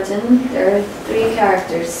the curtain there are 3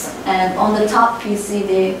 characters, and on the top you see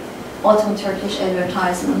the Ottoman Turkish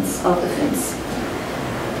advertisements of the films.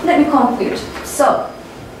 Let me conclude. So,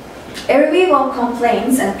 a review of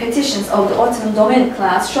complaints and petitions of the Ottoman dominant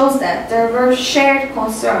class shows that there were shared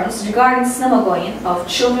concerns regarding cinema going of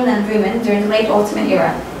children and women during the late Ottoman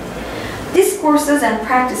era. Discourses and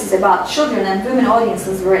practices about children and women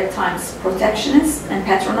audiences were at times protectionist and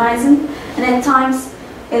patronizing, and at times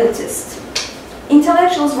elitist.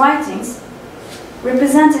 Intellectuals' writings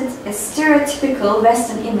represented a stereotypical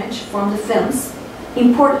Western image from the films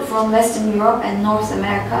imported from Western Europe and North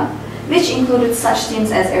America, which included such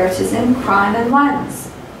themes as erotism, crime, and violence.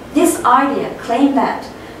 This idea claimed that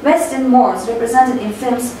Western mores represented in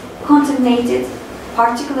films contaminated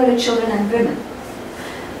particularly children and women.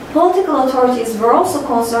 Political authorities were also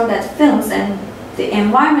concerned that films and the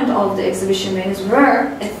environment of the exhibition venues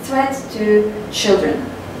were a threat to children.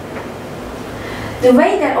 The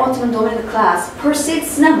way that Ottoman dominant class perceived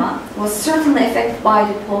cinema was certainly affected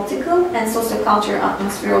by the political and socio-cultural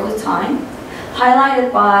atmosphere of the time,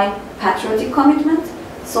 highlighted by patriotic commitment,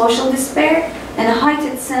 social despair, and a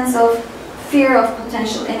heightened sense of fear of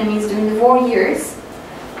potential enemies during the war years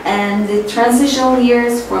and the transitional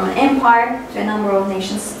years from an empire to a number of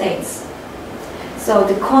nation-states. So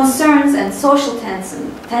the concerns and social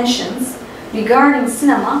tensions regarding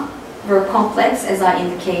cinema were complex, as I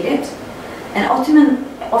indicated, and Ottoman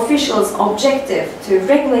officials' objective to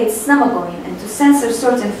regulate cinema going and to censor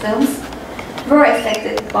certain films were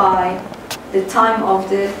affected by the time of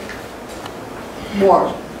the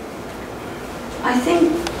war. I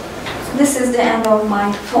think this is the end of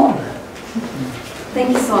my talk.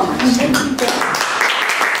 Thank you so much.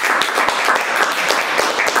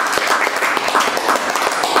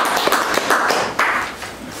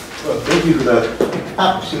 Well, thank you for that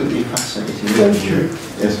absolutely fascinating lecture.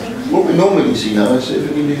 Yes. What we normally see now is if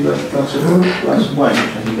we can do that glass of wine,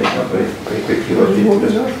 which I can make up very, very quickly, but people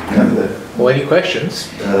just have the Or any questions?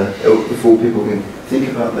 before people can think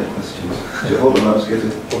about their questions. So hold on, let's get a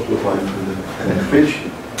bottle of wine from the fridge.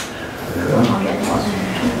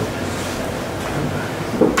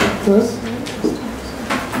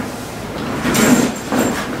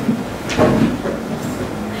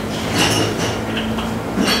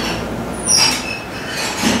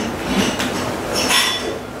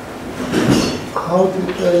 How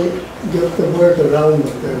did they get the word around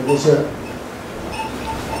that there was a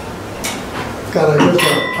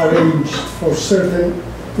Karagöza arranged for certain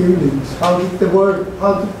evenings? How did the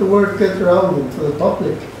word get around to the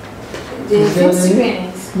public? The film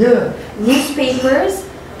screenings. Yeah. Newspapers,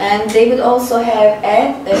 and they would also have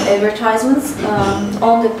advertisements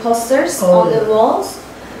on the posters, on the walls,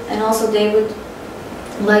 and also they would,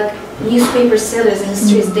 like newspaper sellers in the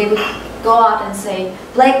streets, they would go out and say,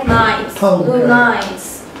 black nights, blue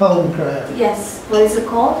nights. Town crier. Yes, what is it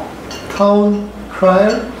called? Town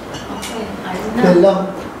crier. Okay, I don't know.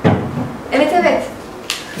 Evet.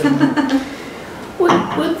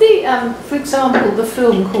 Would the, for example, the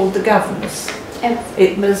film called The Governess,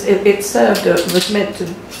 it was meant to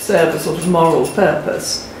serve a sort of moral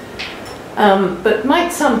purpose. But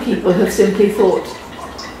might some people have simply thought,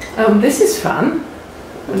 this is fun?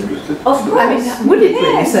 Of course. I mean, would it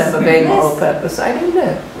really serve a very moral purpose? I don't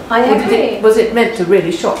know. I agree. Was it meant to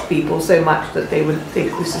really shock people so much that they would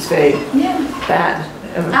think this is very bad?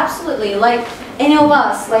 Absolutely. Like any of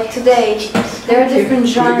us, like today, there are different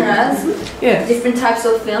genres, different types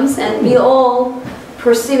of films, and we all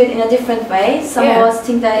perceive it in a different way. Some of us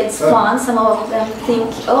think that it's fun, some of them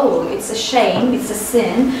think, oh, it's a shame, it's a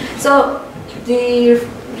sin. So the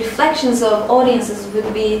reflections of audiences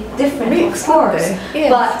would be different, of course.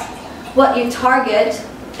 But what you target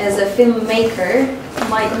as a filmmaker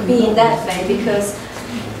might be in that way, because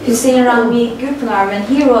Hüseyin Rahmi Gürpınar, when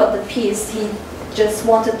he wrote the piece, he just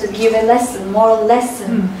wanted to give a lesson, moral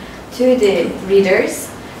lesson to the readers.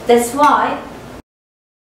 That's why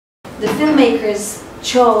the filmmakers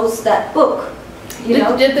chose that book.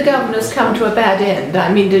 Did the governess come to a bad end?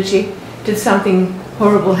 I mean, did something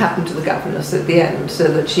horrible happen to the governess at the end, so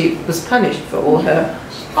that she was punished for all her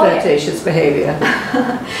flirtatious behaviour?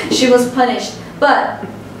 She was punished, but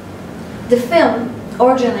the film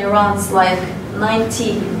originally runs like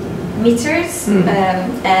 90 meters,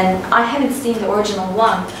 and I haven't seen the original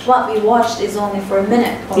one. What we watched is only for a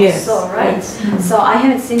minute or so, right? Yes. So I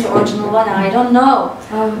haven't seen the original one, and I don't know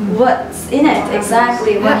what's in it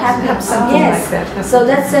exactly, what happened. Like that. So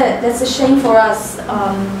that's a shame for us,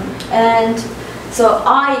 and so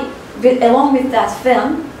along with that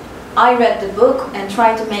film, I read the book and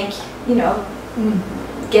tried to make,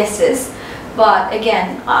 guesses. But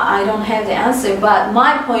again, I don't have the answer. But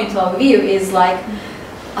my point of view is like,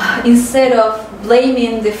 instead of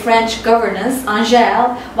blaming the French governess,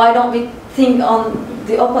 Angèle, why don't we think on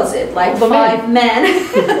the opposite, like five men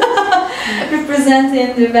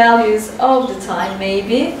representing the values of the time,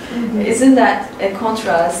 maybe? Isn't that a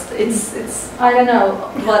contrast? It's I don't know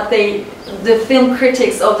what the film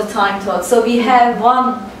critics of the time thought. So we have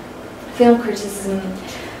one film criticism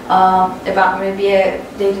about Rabia,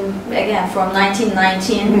 dating again from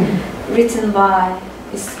 1919, written by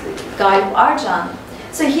Galip Arcan.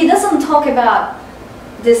 So he doesn't talk about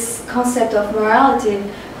this concept of morality,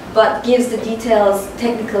 but gives the details,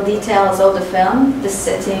 technical details of the film, the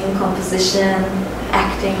setting, composition,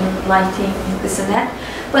 acting, lighting, this and that.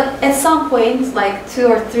 But at some point, like 2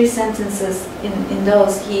 or 3 sentences in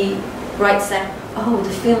those, he writes that, oh,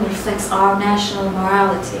 the film reflects our national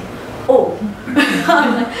morality. Oh,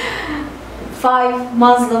 5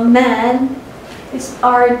 Muslim men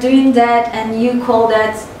are doing that, and you call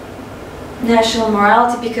that national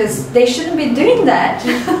morality, because they shouldn't be doing that.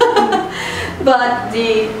 But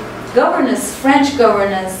the governess, French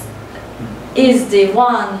governess, is the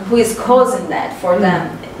one who is causing that for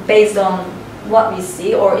them, based on what we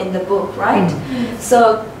see or in the book, right?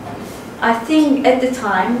 So I think at the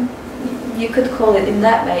time you could call it in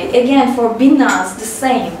that way. Again, for Binnaz, the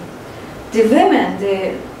same. The women,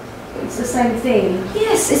 it's the same theme.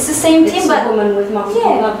 Yes, it's the same theme, but it's a woman with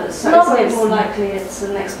multiple lovers. So lovers. isn't it more likely it's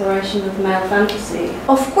an exploration of male fantasy?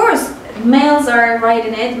 Of course, males are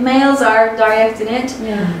writing it, males are directing it.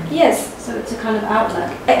 Yeah. Yes. So it's a kind of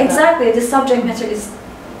outlet. Exactly. The subject matter is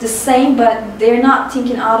the same, but they're not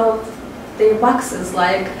thinking out of their boxes.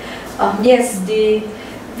 Like, yes, the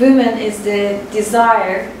woman is the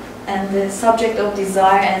desire and the subject of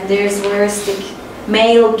desire, and there's voyeuristic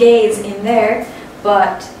male gaze in there,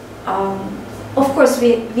 but of course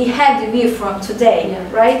we have the view from today,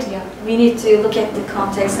 right? Yeah. We need to look at the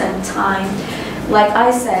context and time. Like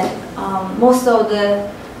I said, most of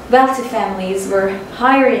the wealthy families were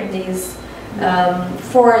hiring these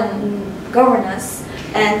foreign governors,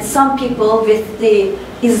 and some people with the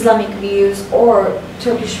Islamic views or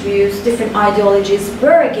Turkish views, different ideologies,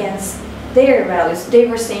 were against their values. They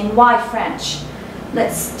were saying, why French?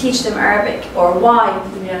 Let's teach them Arabic, or why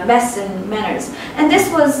Western manners. And this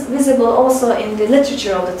was visible also in the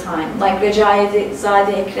literature of the time, like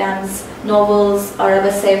Recaizade Ekrem's novels, Araba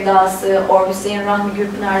Sevdası, or Hüseyin Rahmi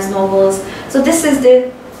Gürpınar's novels. So this is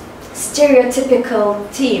the stereotypical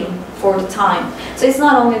theme for the time. So it's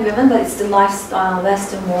not only women, but it's the lifestyle,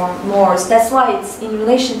 Western mores. That's why it's in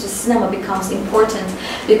relation to cinema becomes important,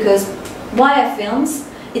 because via films,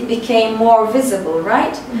 it became more visible,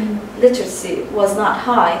 right? Literacy was not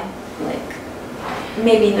high. Like,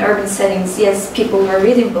 maybe in urban settings, yes, people were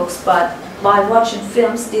reading books, but by watching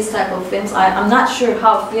films, these type of films, I'm not sure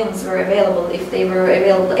how films were available, if they were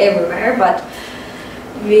available everywhere, but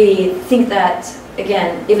we think that,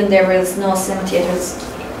 again, even there was no cinema theaters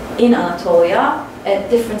in Anatolia, at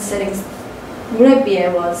different settings, Mürebbiye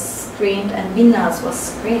was screened and Binnaz was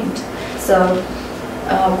screened. So,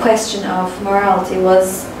 question of morality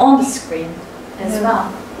was on the screen as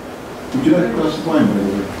well. Would you like a glass of wine,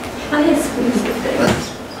 Olivia? Oh yes, please.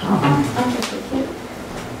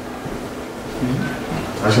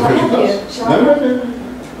 I shall fetch a glass. No.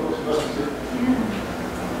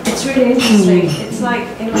 It's really interesting. It's like,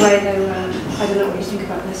 in a way, they were, I don't know what you think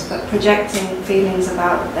about this, but projecting feelings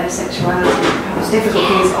about their sexuality, perhaps difficult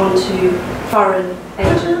things, onto foreign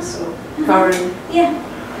agents or foreign...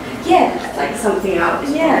 Yeah, like something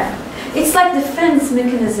else. Yeah, it's like defense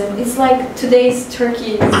mechanism. It's like today's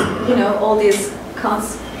Turkey, all these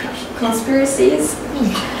conspiracies.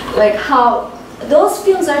 Like how those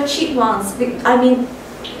films are cheap ones. I mean,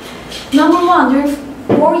 number one, they're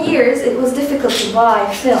for years it was difficult to buy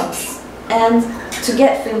films and to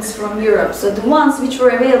get films from Europe. So the ones which were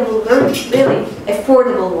available were really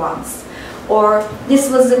affordable ones. Or this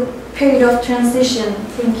was a period of transition,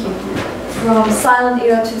 thinking, from silent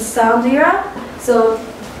era to sound era. So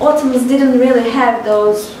Ottomans didn't really have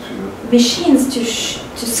those machines to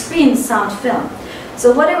screen sound film.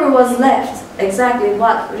 So whatever was left, exactly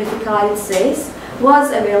what Refik says,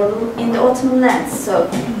 was available in the Ottoman lands. So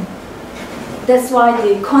that's why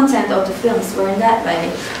the content of the films were in that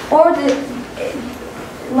way. Or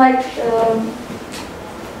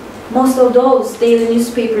most of those daily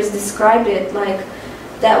newspapers described it like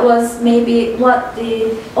that was maybe what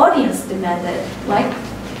the audience demanded. Like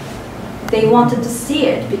they wanted to see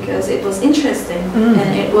it because it was interesting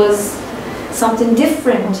and it was something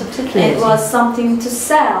different. It was something to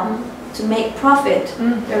sell, to make profit.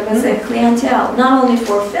 There was a clientele, not only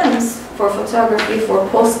for films, for photography, for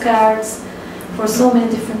postcards, for so many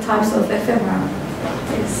different types of ephemera.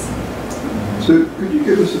 Yes. So could you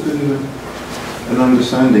give us a bit of an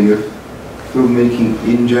understanding of filmmaking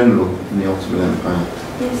in general in the Ottoman Empire?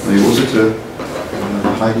 Yes. I mean, was it a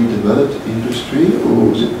highly developed industry, or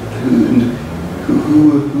was it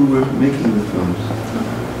who were making the films?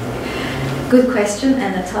 Good question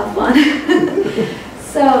and a tough one.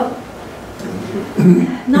 So,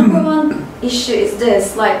 number one issue is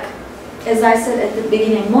this, like, as I said at the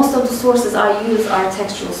beginning, most of the sources I use are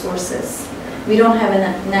textual sources. We don't have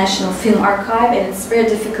a national film archive and it's very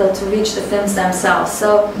difficult to reach the films themselves.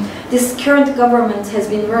 So, this current government has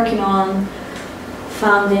been working on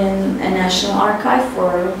founding a national archive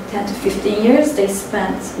for 10 to 15 years. They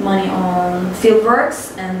spent money on field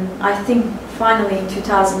works, and I think finally in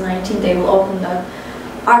 2019 they will open the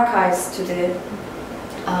archives to the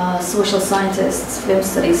social scientists, film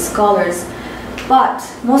studies scholars. But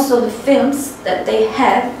most of the films that they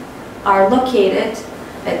have are located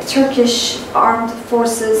at Turkish Armed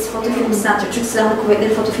Forces Photofilm Center, Türk Silahlı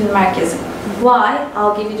Kuvvetleri Photofilm Merkezi. Why?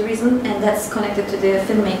 I'll give you the reason, and that's connected to the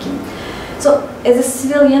filmmaking. So, as a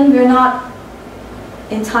civilian, we're not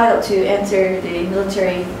entitled to enter the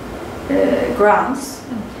military grounds.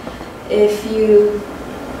 If you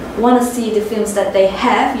want to see the films that they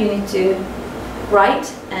have, you need to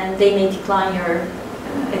write, and they may decline your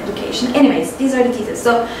application. Anyways, these are the details.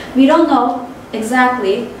 So, we don't know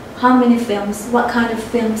exactly how many films, what kind of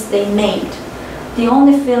films they made. The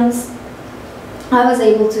only films I was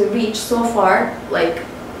able to reach so far, like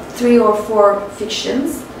 3 or 4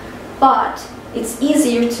 fictions, but it's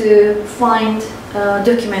easier to find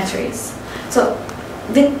documentaries. So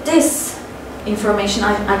with this information,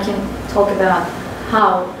 I can talk about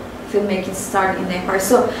how filmmaking started in the empire.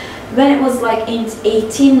 So when it was like in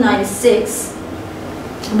 1896,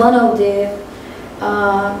 one of the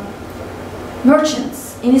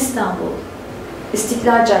merchants in Istanbul,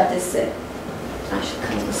 İstiklal Caddesi, I should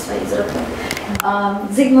come this way, is it okay?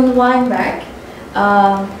 Zygmunt Weinberg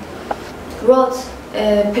wrote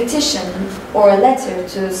a petition or a letter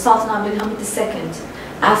to Sultan Abdülhamid II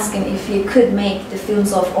asking if he could make the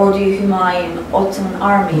films of Ordu-i Hümayun, Ottoman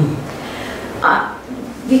army.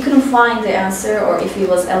 We couldn't find the answer or if he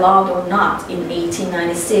was allowed or not in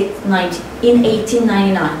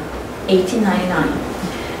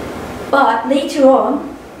 1899. But later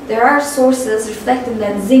on, there are sources reflecting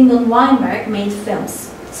that Zygmunt Weinberg made films.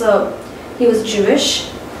 So he was Jewish,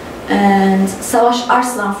 and Savaş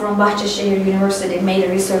Arslan from Bahçeşehir University made a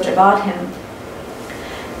research about him.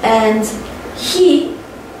 And he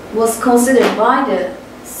was considered by the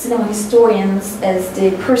cinema historians as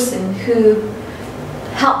the person who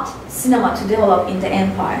helped cinema to develop in the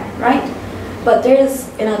empire, right? But there is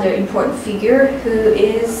another important figure who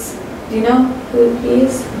is, do you know who he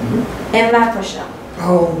is? Enver Pasha.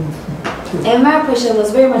 Oh. Enver Pasha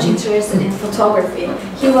was very much interested in photography.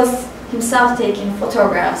 He was himself taking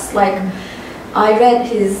photographs. Like, I read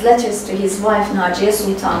his letters to his wife, Naciye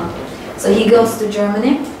Sultan. So he goes to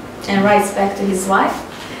Germany and writes back to his wife,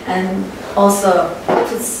 and also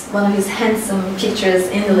puts one of his handsome pictures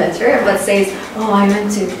in the letter, but says, oh, I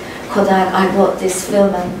went to Kodak, I bought this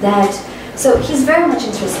film and that. So he's very much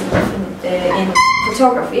interested in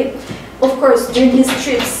photography. Of course, during his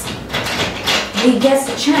trips, he gets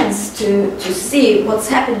a chance to see what's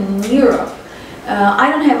happening in Europe. I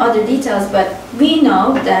don't have other details, but we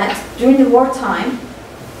know that during the wartime,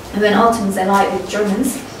 when Ottomans allied with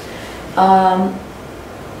Germans,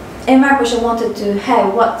 Enver Pasha wanted to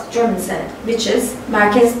have what Germans said, which is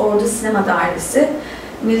Merkez Ordu Sinema Dairesi,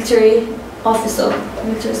 military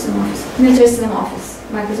cinema office,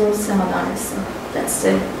 Merkez Ordu Sinema Dairesi. That's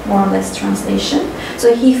the more or less translation.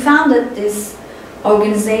 So he founded this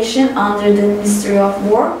organization under the Ministry of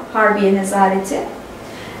War, Harbiye Nezareti,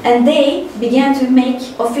 And they began to make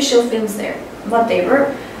official films there. What they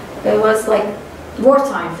were, it was like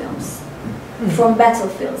wartime films from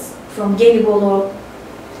battlefields, from Gelibolu,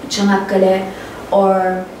 Çanakkale,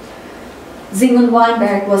 or Zygmunt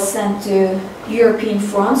Weinberg was sent to European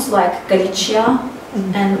fronts like Galicia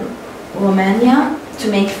and Romania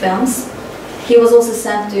to make films. He was also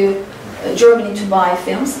sent to Germany to buy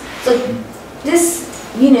films. So this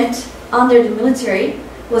unit under the military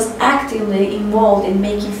was actively involved in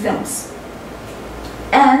making films.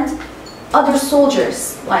 And other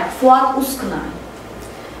soldiers like Fuat Uskuna,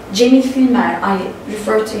 Cemil Filmer, I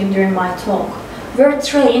referred to him during my talk, were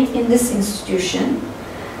trained in this institution.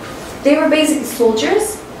 They were basically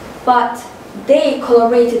soldiers, but they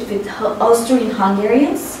collaborated with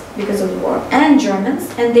Austrian-Hungarians because of the war and Germans,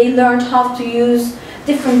 and they learned how to use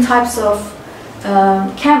different types of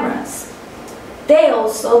cameras. They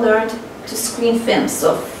also learned to screen films.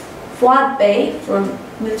 So Fuat Bey, from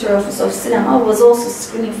Military Office of Cinema, was also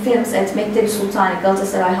screening films at Mektebi Sultani,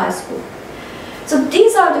 Galatasaray High School. So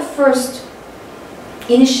these are the first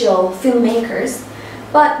initial filmmakers,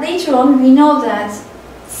 but later on we know that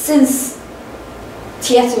since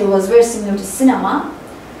theater was very similar to cinema,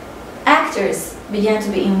 actors began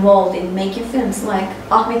to be involved in making films, like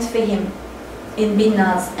Ahmet Fehim in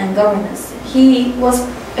Binnaz and Governess. He was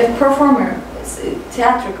a performer, a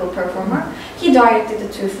theatrical performer. He directed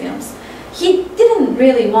the two films. He didn't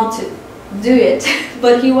really want to do it,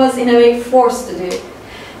 but he was in a way forced to do it.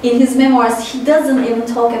 In his memoirs, he doesn't even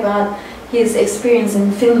talk about his experience in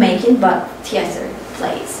filmmaking, but theater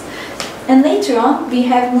plays. And later on, we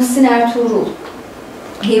have Muhsin Ertuğrul.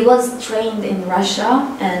 He was trained in Russia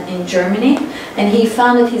and in Germany, and he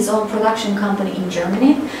founded his own production company in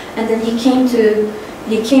Germany. And then he came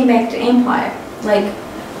back to Empire. Like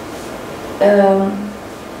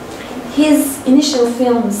his initial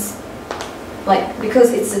films, like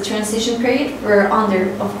because it's a transition period, were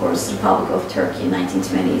under, of course, Republic of Turkey,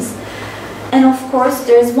 1920s. And of course,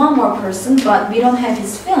 there's one more person, but we don't have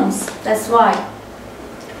his films. That's why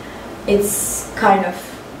it's kind of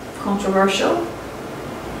controversial.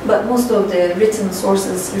 But most of the written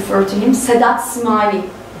sources refer to him. Sedat Simavi,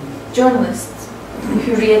 journalist,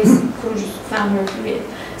 Hürriyet kurucusu, founder of Hürriyet.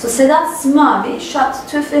 So Sedat Simavi shot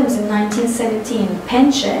two films in 1917,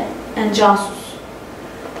 Pençe and Casus.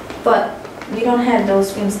 But we don't have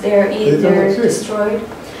those films. They're either destroyed.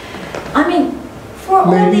 I mean, for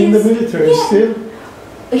all maybe these, in the military still.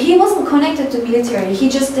 He wasn't connected to military. He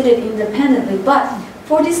just did it independently. But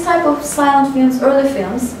for this type of silent films, early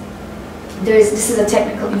films, this is a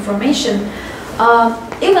technical information.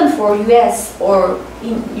 Even for US or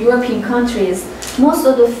in European countries, most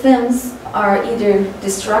of the films are either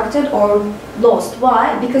destructed or lost.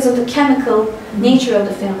 Why? Because of the chemical nature of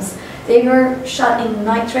the films. They were shot in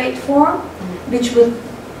nitrate form,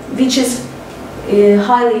 which is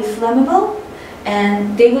highly flammable,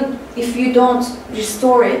 and they would, if you don't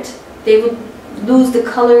restore it, they would lose the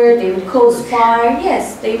color, they would cause fire.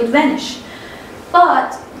 Yes, they would vanish.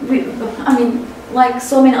 But I mean, like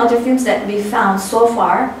so many other films that we found so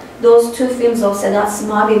far, those two films of Sedat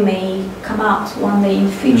Simavi may come out one day in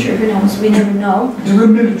the future. Who knows? We never know. Do the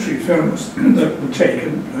military films that were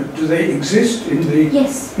taken, do they exist in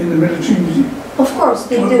the military museum? Of course,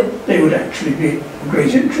 they do. They would actually be of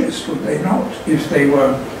great interest, would they not, if they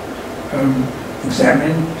were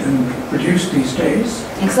examined and produced these days?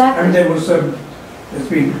 Exactly. And there's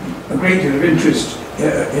been a great deal of interest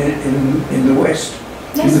in the West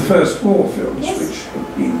in the first war films, which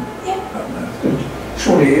have been unearthed. And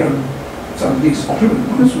surely some of these Ottoman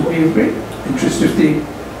ones would be of great interest if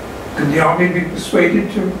can the army be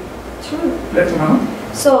persuaded to let them out?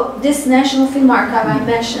 So this National Film Archive I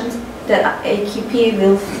mentioned that AKP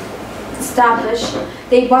will establish,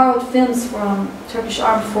 they borrowed films from Turkish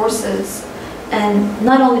Armed Forces, and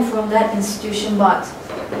not only from that institution, but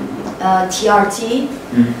TRT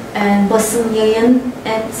and Basın Yayın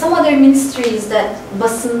and some other ministries that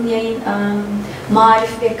Basın Yayın,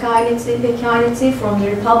 Marif Vekaleti from the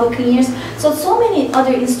Republican years. So many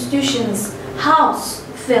other institutions house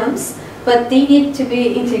films, but they need to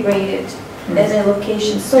be integrated as a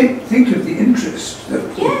location. So think of the interest that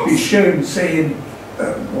would be shown, say, in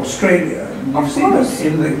Australia, New Zealand,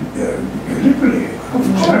 in the Gallipoli. Of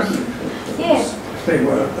course. Yes. If they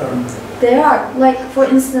were. There are, like for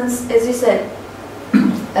instance, as you said,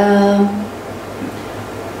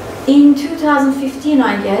 in 2015,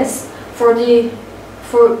 I guess, for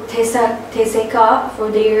TSK,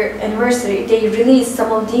 for their anniversary, they released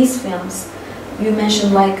some of these films. You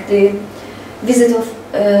mentioned like the visit of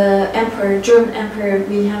German Emperor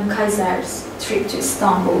Wilhelm Kaiser's trip to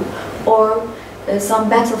Istanbul, or some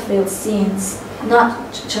battlefield scenes.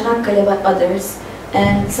 not Çanakkale but others,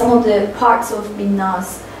 and some of the parts of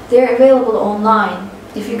Binnaz, they're available online.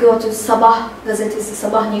 If you go to Sabah gazetesi,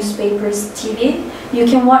 Sabah newspapers, TV, you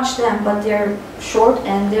can watch them, but they're short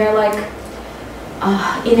and they're like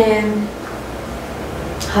in a,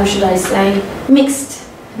 how should I say, mixed.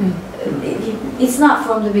 It's not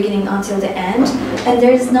from the beginning until the end, and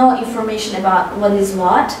there is no information about what is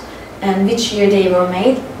what and which year they were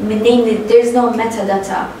made. Namely, there's no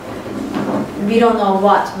metadata. We don't know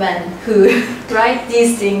what, when, who, right?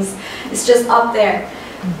 These things, it's just up there.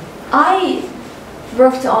 I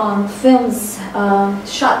worked on films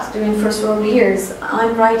shot during First World years.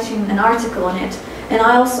 I'm writing an article on it, and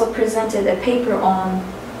I also presented a paper on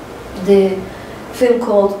the film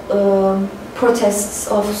called Protests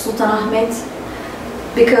of Sultanahmet,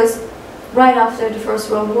 because right after the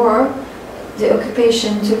First World War, the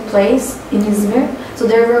occupation took place in Izmir. So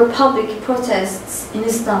there were public protests in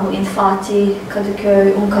Istanbul, in Fatih,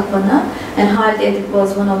 Kadıköy, Unkapanı, and Halide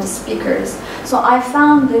was one of the speakers. So I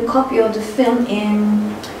found a copy of the film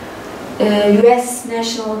in US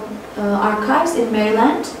National Archives in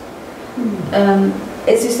Maryland.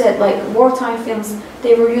 As you said, like wartime films,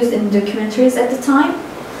 they were used in documentaries at the time.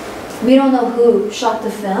 We don't know who shot the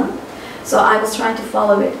film, so I was trying to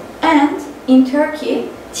follow it. And in Turkey,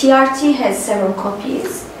 TRT has several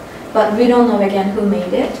copies, but we don't know again who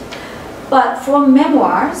made it. But from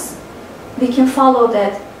memoirs, we can follow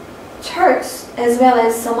that Turks, as well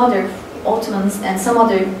as some other Ottomans and some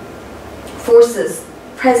other forces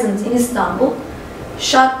present in Istanbul,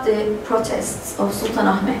 shot the protests of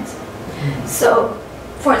Sultanahmet. So,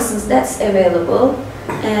 for instance, that's available,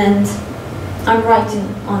 and I'm writing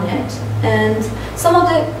on it. And some of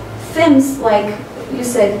the films, like you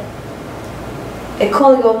said, a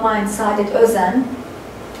colleague of mine, Saadet Özen,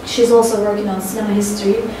 she's also working on cinema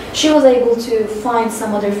history. She was able to find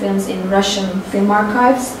some other films in Russian film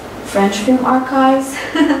archives, French film archives,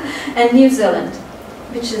 and New Zealand,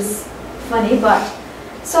 which is funny, but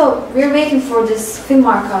so we're waiting for this film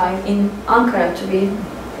archive in Ankara to be,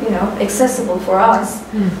 accessible for us.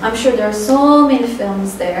 I'm sure there are so many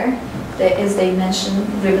films there, that, as they mentioned,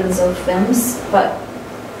 ribbons of films, but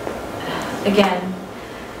again,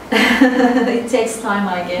 it takes time,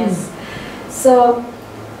 I guess. So,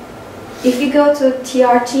 if you go to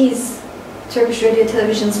TRT's, Turkish Radio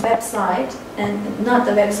Television's website, and not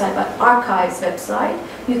the website, but Archives website,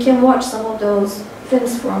 you can watch some of those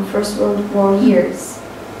films from First World War years.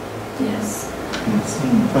 Yes. It's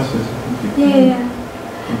impressive. Yeah.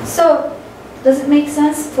 So, does it make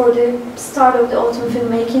sense for the start of the Ottoman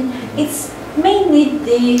filmmaking? It's mainly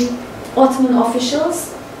the Ottoman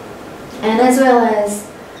officials, and as well as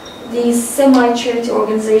these semi-charity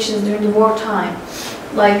organizations during the wartime.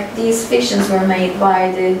 Like these fictions were made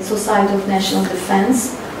by the Society of National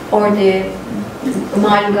Defense or the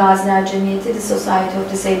Malum Gaziler Cemiyeti, the Society of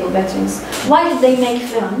Disabled Veterans. Why did they make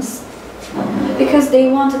films? Because they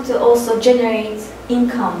wanted to also generate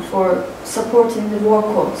income for supporting the war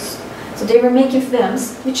cause. So they were making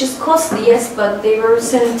films, which is costly, yes, but they were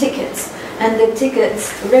selling tickets. And the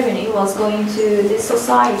tickets revenue was going to the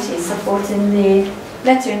society, supporting the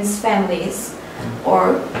veterans' families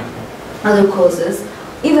or other causes.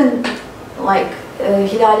 Even like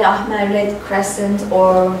Hilal-i Ahmer Red Crescent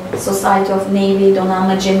or Society of Navy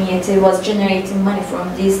Donanma Cemiyeti was generating money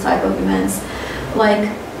from these type of events. Like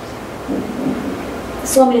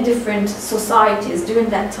so many different societies during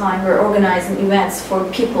that time were organizing events for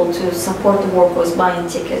people to support the war cause, buying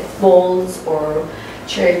ticket balls or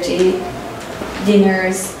charity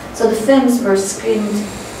dinners. So the films were screened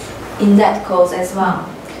in that cause as well.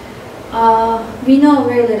 We know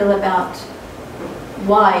very little about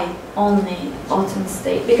why only Ottoman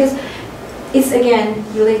state, because it's again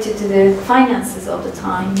related to the finances of the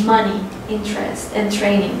time, money, interest, and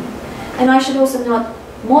training. And I should also note,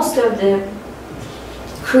 most of the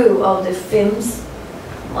crew of the films,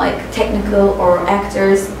 like technical or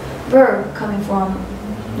actors, were coming from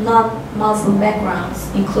non-Muslim backgrounds,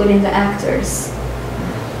 including the actors.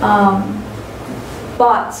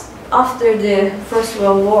 But after the First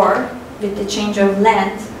World War, with the change of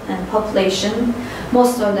land and population,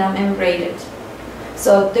 most of them emigrated.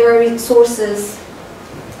 So there are sources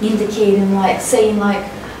indicating, saying I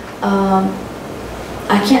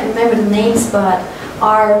can't remember the names, but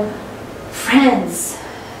our friends,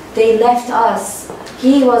 they left us.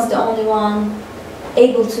 He was the only one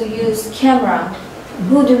able to use camera.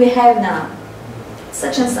 Who do we have now?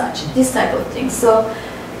 Such and such, this type of thing. So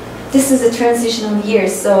this is a transitional year,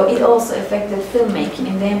 so it also affected filmmaking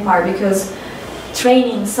in the empire, because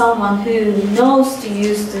training someone who knows to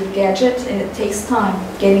use the gadget, it takes time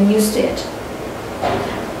getting used to it.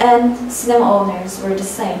 and cinema owners were the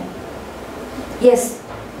same. Yes,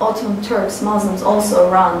 Ottoman Turks, Muslims also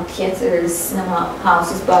run theaters, cinema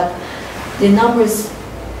houses, but the numbers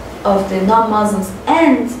of the non-Muslims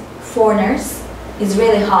and foreigners is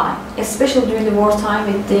really high, especially during the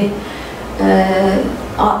wartime with the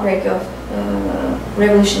outbreak of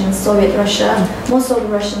revolution in Soviet Russia. Most of the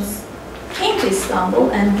Russians came to Istanbul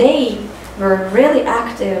and they were really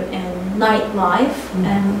active in nightlife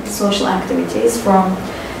and social activities, from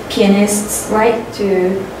pianists right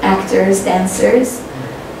to actors, dancers.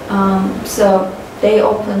 So they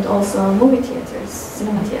opened also movie theaters,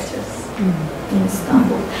 cinema theaters in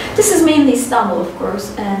Istanbul. This is mainly Istanbul, of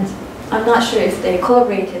course, and I'm not sure if they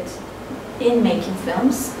collaborated in making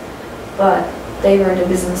films, but they were the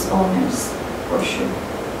business owners, for sure.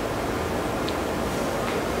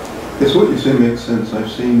 Yes, what you say makes sense.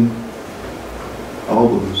 I've seen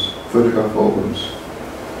albums, photograph albums,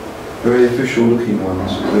 very official looking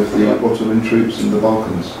ones of the Ottoman troops in the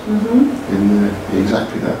Balkans in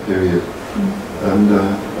exactly that period. And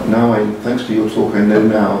now, thanks to your talk, I know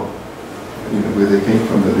now where they came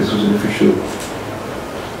from, that this was an official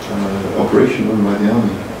operation run by the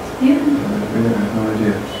army. Yeah. I really had no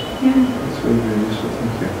idea. Yeah. That's very, very useful,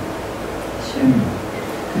 thank you.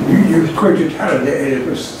 Sure. You quoted Halliday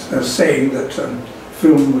as saying that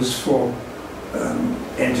film was for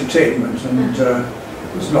entertainment and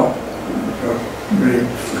was not really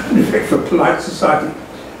an effect for polite society.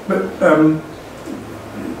 But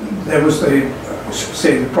there was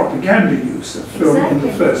the propaganda use of film in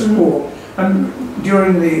the First War. And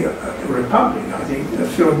during the Republic, I think, the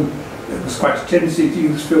film, there was quite a tendency to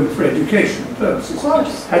use film for educational purposes. Of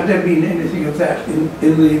course. Had there been anything of that in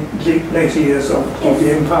the later years of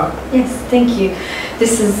the Empire? Yes, thank you.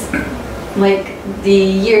 This is like the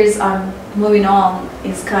years I'm moving on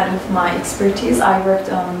is kind of my expertise. I worked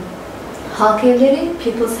on halk evleri,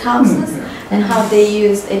 people's houses, and how they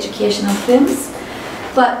used educational films.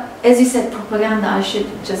 But as you said, propaganda, I should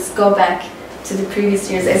just go back to the previous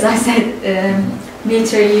years. As I said,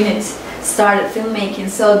 military units started filmmaking,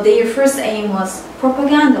 so their first aim was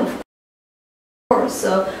propaganda, of course.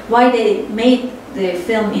 So why they made the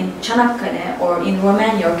film in Çanakkale or in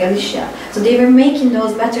Romania or Galicia? So they were making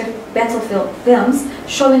those battlefield films,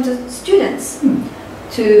 showing to students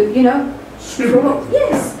to, promote,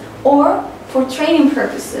 yes, or for training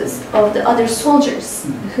purposes of the other soldiers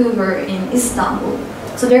who were in Istanbul.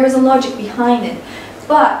 So there was a logic behind it.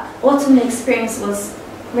 But Ottoman experience was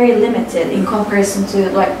very limited in comparison to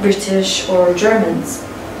like British or Germans,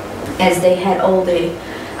 as they had all the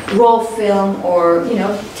raw film or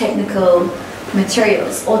technical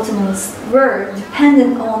materials. Ottomans were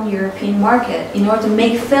dependent on European market. In order to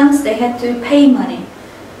make films, they had to pay money.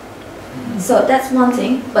 So that's one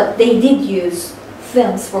thing, but they did use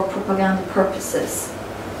films for propaganda purposes.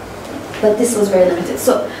 But this was very limited.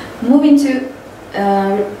 So moving to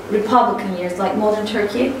Republican years, like modern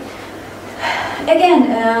Turkey, again,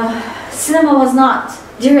 cinema was not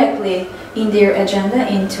directly in their agenda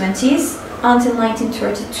in 20s until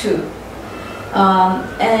 1932.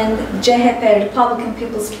 And CHP, Republican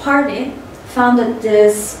People's Party, founded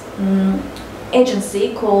this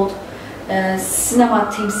agency called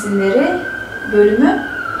Sinema Temsilleri Bölümü.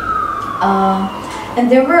 And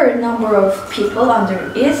there were a number of people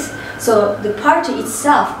under it. So the party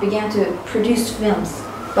itself began to produce films.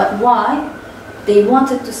 But why? They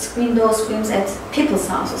wanted to screen those films at people's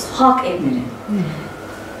houses, halk evleri.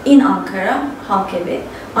 In Ankara, halk evi.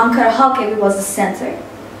 Ankara halk evi was the center.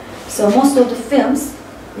 So most of the films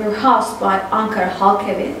were housed by Ankara halk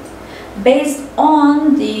evi, based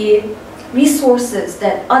on the resources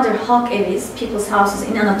that other halk evis, people's houses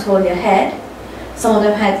in Anatolia, had. Some of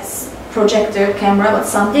them had projector, camera, but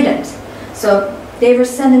some didn't. So they were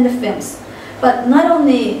sending the films. But not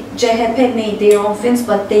only CHP made their own films,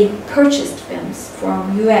 but they purchased films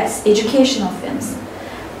from US, educational films,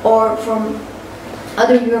 or from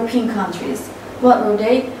other European countries. What were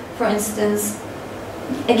they? For instance,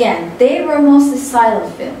 again, they were mostly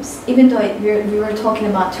silent films. Even though we were talking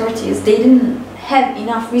about 30s, they didn't have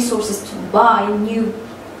enough resources to buy new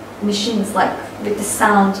machines like with the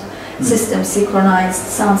sound system, synchronized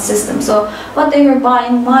sound system. So what they were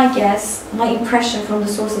buying, my guess, my impression from the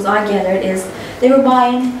sources I gathered is they were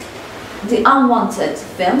buying the unwanted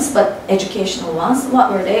films, but educational ones.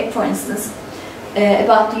 What were they? For instance,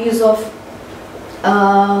 about the use of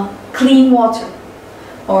clean water,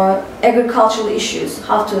 or agricultural issues,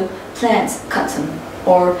 how to plant cotton,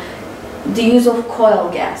 or the use of coal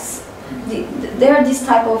gas. There are these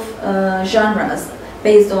type of genres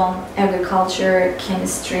based on agriculture,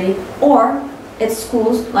 chemistry, or at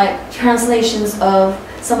schools, like translations of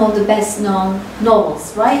some of the best-known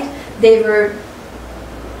novels, right? They were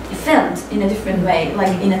filmed in a different way,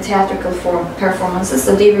 like in a theatrical form performances,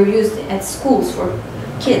 so they were used at schools for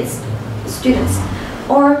kids, students.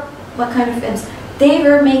 Or what kind of films? They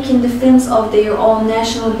were making the films of their own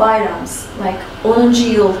national bayrams, like 10.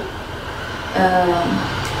 yıl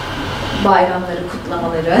bayramları,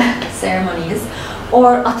 kutlamaları, ceremonies,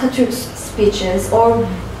 or Atatürk's speeches, or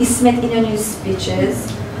İsmet İnönü's speeches,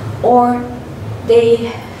 or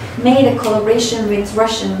they made a collaboration with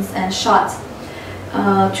Russians and shot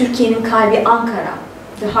Türkiye'nin kalbi Ankara,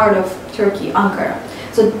 the heart of Turkey, Ankara.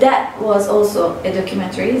 So that was also a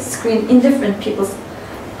documentary screened in different people's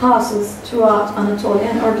houses throughout Anatolia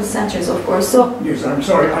and urban centers, of course. So yes, I'm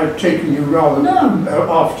sorry, I've taken you rather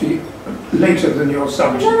later than your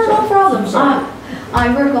subject. No problem.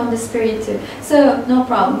 I work on this period too, so no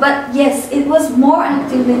problem. But yes, it was more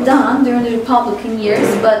actively done during the Republican years,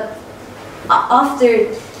 but after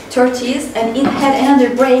 30s, and it had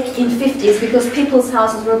another break in 50s because people's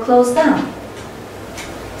houses were closed down.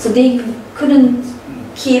 So they couldn't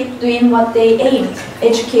keep doing what they aimed,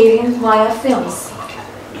 educating via films.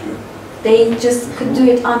 They just could do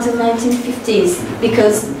it until 1950s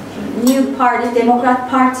because new party, Democrat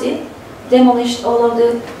Party, demolished all of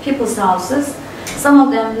the people's houses. Some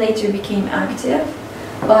of them later became active,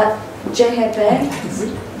 but CHP,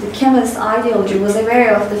 the Kemalist ideology, was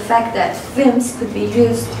aware of the fact that films could be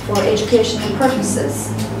used for educational purposes.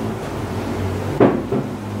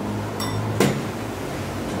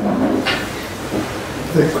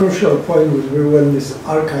 The crucial point will be when this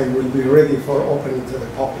archive will be ready for opening to the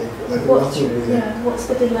public. What's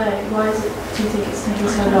the delay? Why is it? Do you think it's taking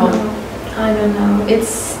so long? I don't know.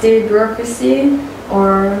 It's the bureaucracy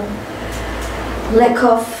or lack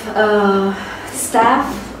of staff,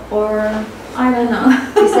 or I don't know.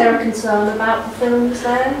 Is there a concern about the films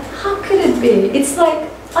there? How could it be? It's like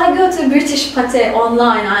I go to British Pate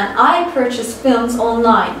online and I purchase films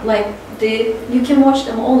online. Like you can watch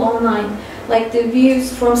them all online. Like the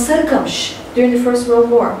views from Sarıkamış during the First World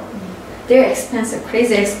War. They're expensive,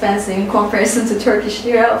 crazy expensive in comparison to Turkish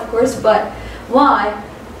lira, of course, but why?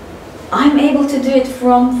 I'm able to do it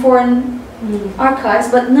from foreign archives,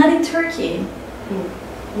 but not in Turkey.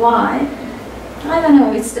 Why? I don't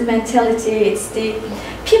know, it's the mentality, it's the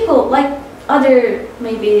people, like other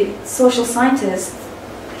maybe social scientists,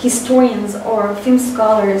 historians or film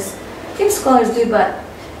scholars do, but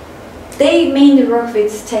they mainly work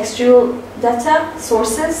with textual data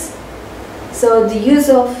sources, so the use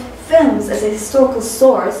of films as a historical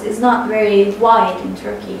source is not very wide in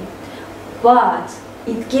Turkey, but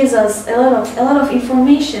it gives us a lot of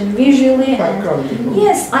information visually. And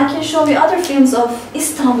yes, I can show you other films of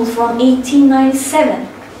Istanbul from 1897.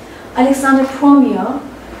 Alexander Promio,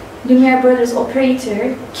 Lumiere Brothers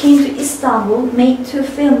operator, came to Istanbul, made 2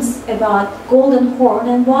 films about Golden Horn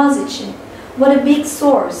and Boğaziçi. What a big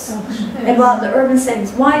source about the urban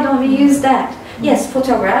settings. Why don't we use that? Yes,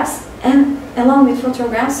 photographs, and along with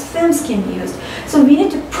photographs, films can be used. So we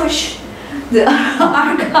need to push the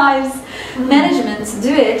archives management to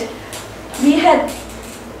do it. We had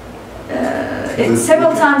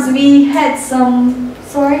several times we had some.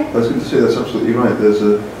 Sorry. I was going to say that's absolutely right.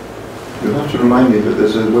 You'll have to remind me, but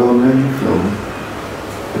there's a well-known film,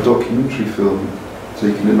 a documentary film,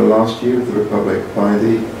 taken in the last year of the Republic by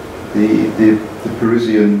the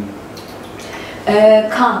Parisian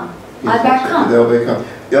Khan. Albert Khan.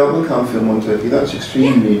 The Albert Khan film on Turkey. That's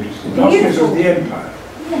extremely interesting. Masters of the Empire.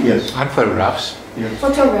 Yes. And photographs. Yes.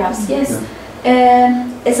 Photographs, yes. Yeah.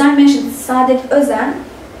 As I mentioned, Saadet Özen,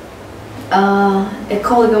 a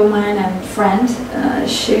colleague of mine and friend,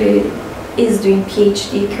 she is doing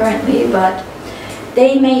Ph.D. currently, but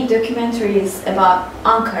they made documentaries about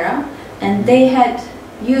Ankara, and they had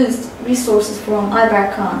used resources from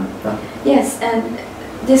Albert Khan. Yeah. Yes, and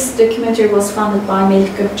this documentary was funded by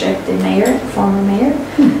Melik Gökçek, the mayor, former mayor.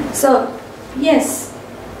 So, yes,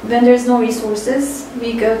 when there's no resources,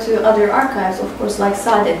 we go to other archives, of course, like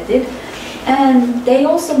Saadet did. And they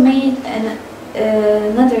also made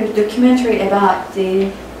another documentary about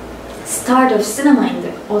the start of cinema in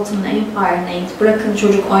the Ottoman Empire named Bırakın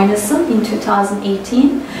Çocuk Oynasın in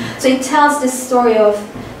 2018. So it tells the story of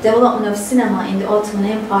development of cinema in the Ottoman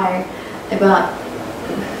Empire, about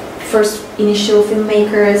first initial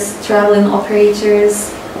filmmakers, traveling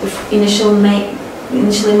operators, the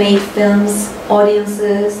initially made films,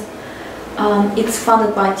 audiences. It's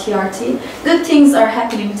funded by TRT. Good things are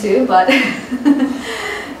happening too, but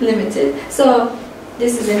limited. So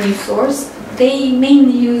this is a new source. They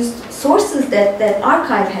mainly used sources that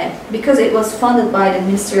archive had, because it was funded by the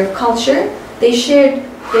Ministry of Culture they shared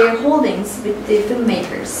their holdings with the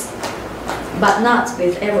filmmakers, but not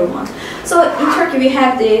with everyone. So in Turkey we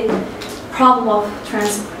have the problem of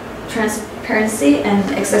transparency and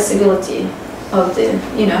accessibility of the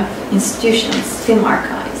institutions, film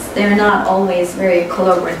archives. They're not always very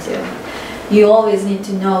collaborative. You always need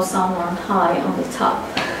to know someone high on the top,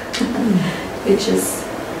 which is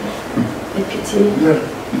a pity. Yeah,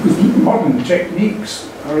 because modern techniques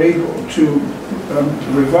are able to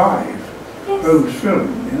revive old film,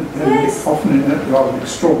 and often in a rather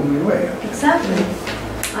extraordinary way. Exactly,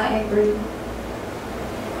 I agree.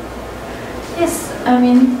 Yes, I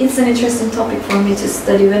mean, it's an interesting topic for me to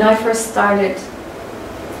study. When I first started,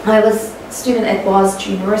 I was a student at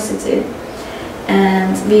Boğaziçi University,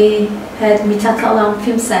 and we had Mithat Alam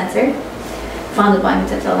Film Center, founded by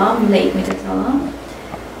Mithat Alam, late Mithat Alam.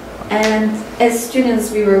 And as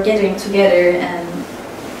students, we were getting together and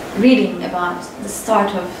reading about the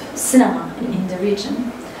start of cinema in the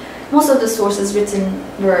region. Most of the sources written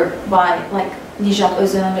were by like Nijat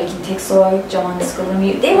Özden, Rekin Teksoy, Jaman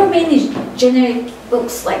Discourse. They were mainly generic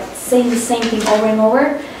books, like saying the same thing over and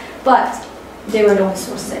over, but they were the only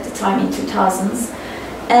sources at the time in 2000s.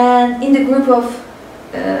 And in the group of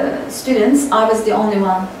students, I was the only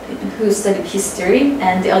one who studied history,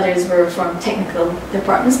 and the others were from technical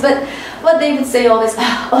departments. But what they would say always,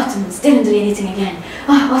 Ottomans didn't do anything again.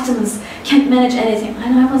 Ottomans can't manage anything.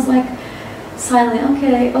 And I was like, silently,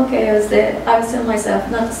 okay, I was telling myself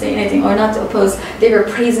not to say anything or not to oppose. They were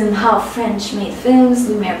praising how French made films,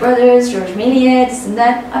 Lumiere brothers, Georges Méliès, this and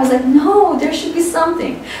that. I was like, no, there should be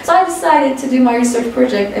something. So I decided to do my research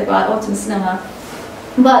project about Ottoman cinema.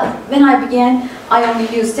 But when I began, I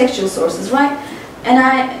only used textual sources, right? And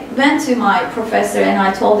I went to my professor and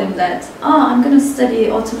I told him that, I'm going to study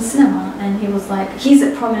Ottoman cinema. And he was like, he's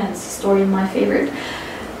a prominent historian, my favorite.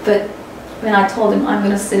 But when I told him I'm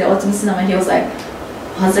going to study Ottoman cinema, he was like,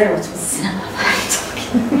 was there Ottoman cinema?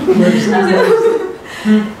 What are you talking?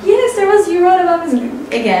 Yes, there was, you wrote about this.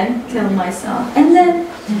 Again, telling myself. And then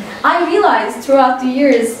I realized throughout the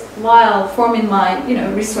years, while forming my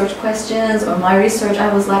research questions or my research,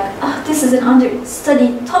 I was like, this is an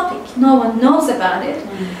understudied topic. No one knows about it.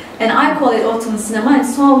 And I call it Ottoman cinema, and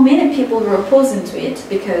so many people were opposing to it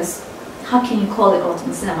because how can you call it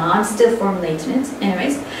Ottoman cinema? I'm still formulating it,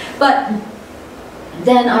 anyways. But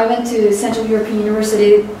then I went to Central European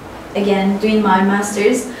University, again, doing my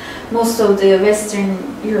master's. Most of the Western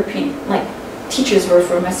European, teachers were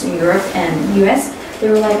from Western Europe and US. They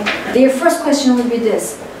were like, their first question would be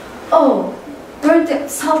this: weren't the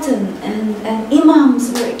Sultan and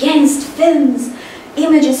imams were against films?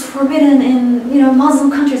 Images forbidden in Muslim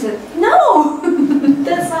countries. No,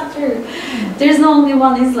 that's not true. There's not only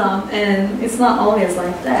one Islam, and it's not always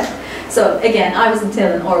like that. So again, I wasn't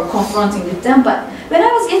telling or confronting with them, but when I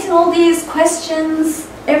was getting all these questions,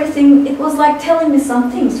 everything, it was like telling me some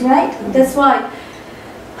things, right? That's why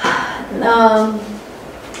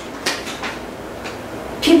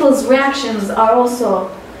people's reactions are also,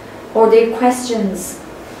 or their questions,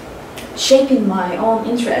 shaping my own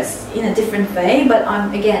interests in a different way, but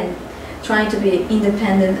I'm again trying to be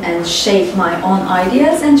independent and shape my own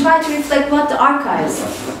ideas and try to reflect what the archives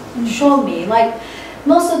show me. Like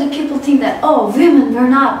most of the people think that women were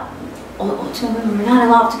not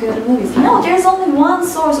allowed to go to movies. No, there's only one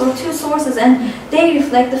source or two sources, and they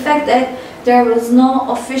reflect the fact that there was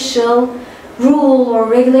no official rule or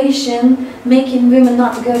regulation making women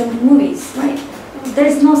not to go to movies, right?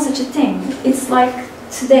 There's no such a thing. It's like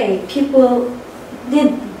today, people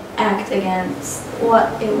did act against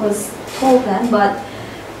what it was told them, but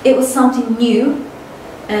it was something new,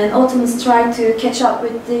 and Ottomans tried to catch up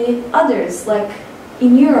with the others, like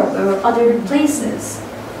in Europe or other places.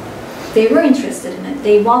 They were interested in it.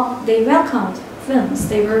 They welcomed films.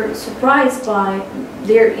 They were surprised by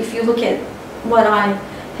if you look at what I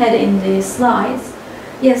had in the slides,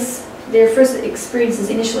 yes, their first experiences,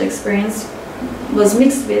 initial experience, was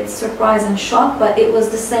mixed with surprise and shock, but it was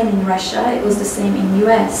the same in Russia, it was the same in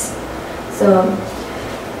US. So,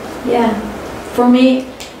 yeah, for me,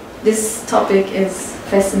 this topic is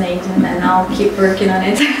fascinating, and I'll keep working on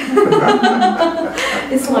it.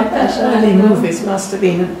 It's my passion. Early movies must have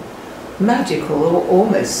been magical or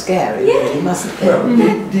almost scary, really, mustn't they? Well,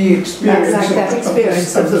 the experience, that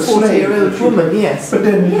experience of the 40-year-old woman, yes. But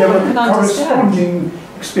then there were corresponding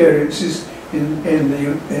experiences in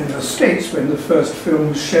the States when the first film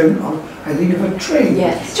was shown on, I think, of a train.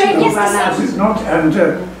 Yes, train, yes. Was it not? And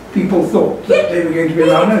people thought that they were going to be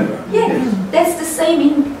run over. Yeah, yes. That's the same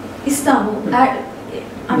in Istanbul.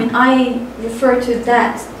 I mean, I refer to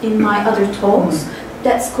that in my other talks.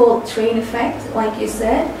 That's called train effect, like you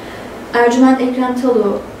said. Ercüment Ekrem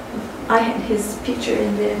Tolu, I had his picture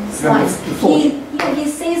in the slides. He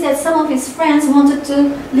says that some of his friends wanted to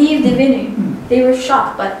leave the venue. They were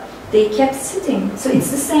shocked, but they kept sitting. So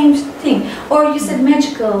it's the same thing. Or you said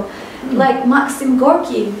magical, like Maxim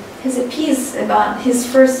Gorky has a piece about his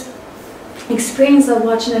first experience of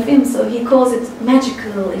watching a film, so he calls it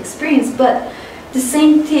magical experience. But the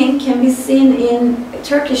same thing can be seen in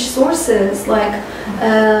Turkish sources. Like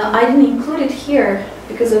I didn't include it here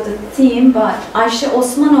because of the theme, but Ayşe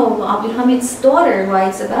Osmanoğlu, Abdülhamid's daughter,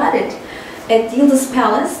 writes about it. At Yıldız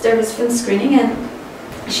Palace there was film screening, and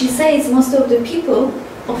she says most of the people,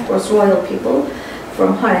 of course royal people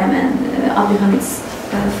from Harem and Abdülhamid's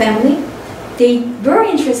family, they were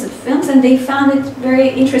interested in films and they found it very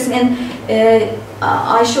interesting. And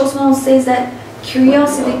Ayşe Osmanoğlu says that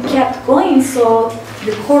curiosity kept going, so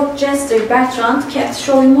the court jester Bertrand kept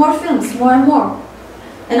showing more films, more and more.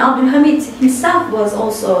 And Abdülhamid himself was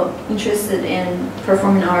also interested in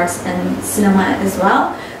performing arts and cinema as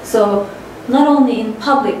well. So not only in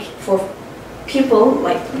public for people,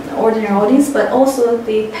 like ordinary audience, but also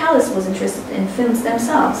the palace was interested in films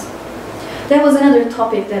themselves. That was another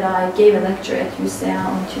topic that I gave a lecture at UCL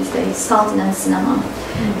on Tuesday, Sultan and cinema.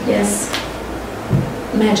 Yes,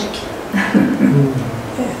 magic.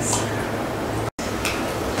 Yes.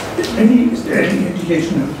 Is there any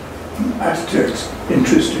indication of Ataturk's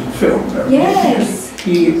interest in film? Yes.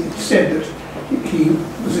 He said that he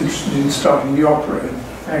was interested in starting the opera in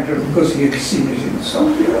Ankara because he had seen it in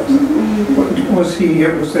Sofia. Was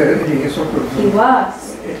there any sort of He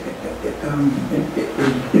was.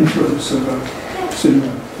 influence of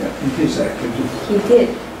cinema in his activity? He did.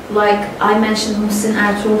 Like I mentioned Muhsin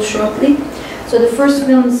Ertuğrul shortly. So the first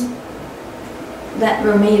films that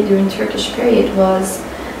were made during Turkish period was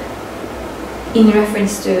in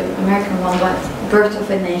reference to American one, but Birth of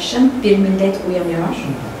a Nation, Bir Millet Uyanıyor.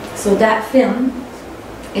 So that film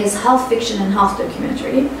is half fiction and half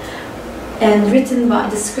documentary, and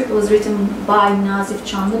the script was written by Nazif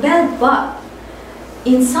Çanlıbel, but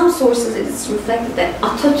in some sources it is reflected that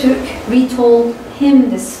Atatürk retold him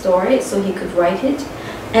this story so he could write it,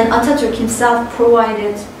 and Atatürk himself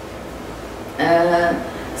provided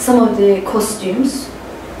some of the costumes,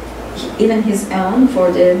 even his own,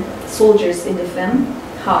 for the soldiers in the film,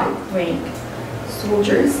 high rank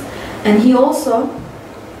soldiers. And he also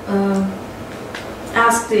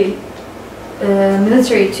asked the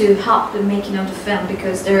military to help the making of the film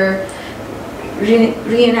because there are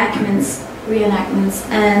reenactments,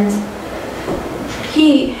 and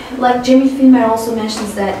he, like Cemil Filmer also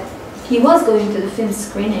mentions that he was going to the film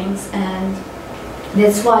screenings, and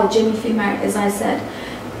that's why Cemil Filmer, as I said,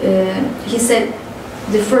 he said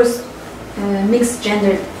the first mixed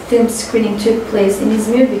gender film screening took place in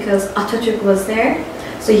Izmir because Atatürk was there,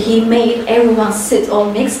 so he made everyone sit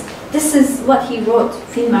all mixed. This is what he wrote,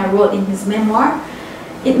 Filmer wrote in his memoir.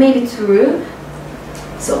 It may be true.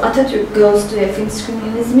 So Atatürk goes to a film screening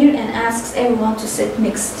in Izmir and asks everyone to sit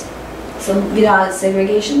mixed, so without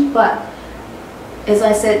segregation. But as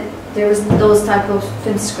I said, there was those type of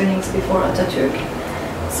film screenings before Atatürk.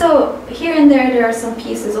 So here and there are some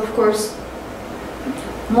pieces, of course.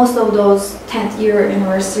 Most of those 10th year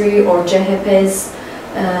anniversary or CHP's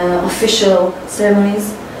official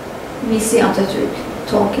ceremonies, we see Atatürk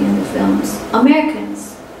talking in the films.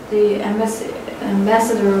 Americans, the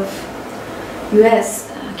ambassador of US,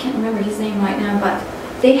 I can't remember his name right now, but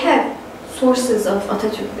they have sources of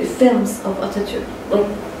Atatürk, the films of Atatürk, like,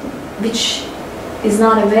 which is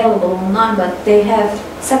not available online, but they have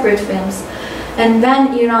separate films. And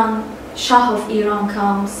when Shah of Iran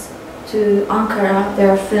comes to Ankara,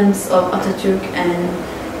 there are films of Atatürk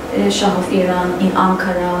and Shah of Iran in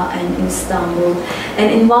Ankara and in Istanbul.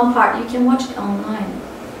 And in one part, you can watch it online.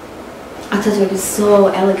 Atatürk is so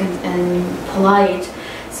elegant and polite.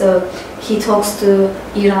 So he talks to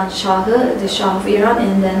Iran Shahı, the Shah of Iran,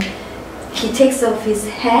 and then he takes off his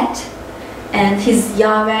hat, and his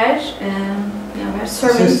yaver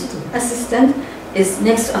servant, assistant is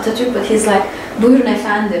next to Atatürk, but he's like, "Buyurun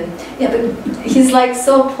efendim." Yeah, but he's like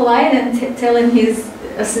so polite and telling his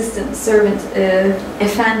assistant, servant,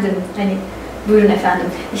 efendim, hani, "Buyurun efendim."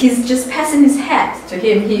 He's just passing his hat to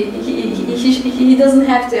him. He doesn't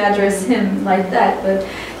have to address him like that, but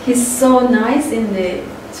he's so nice in the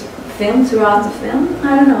film, throughout the film.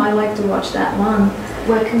 I don't know, I like to watch that one.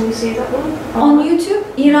 Where can you see that one? On YouTube,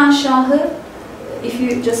 İran Şahı, if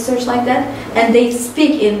you just search like that, and they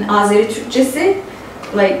speak in Azeri Türkçesi,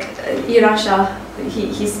 like İran Şah,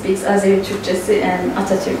 he speaks Azeri Türkçesi and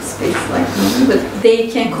Atatürk speaks like normal, but they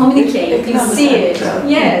can communicate, you see it.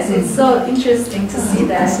 Yes, it's so interesting to see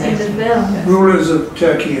that in the film. Rulers of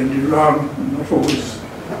Turkey and Iran are not always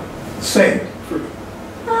the same.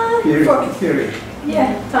 Period.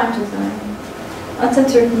 Yeah, time to time.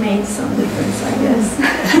 Atatürk made some difference, I guess.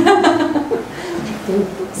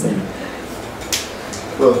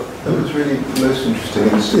 Well, that was really most interesting.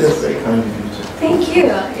 It's very kind of you to. Thank you.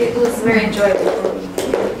 It was very enjoyable for me.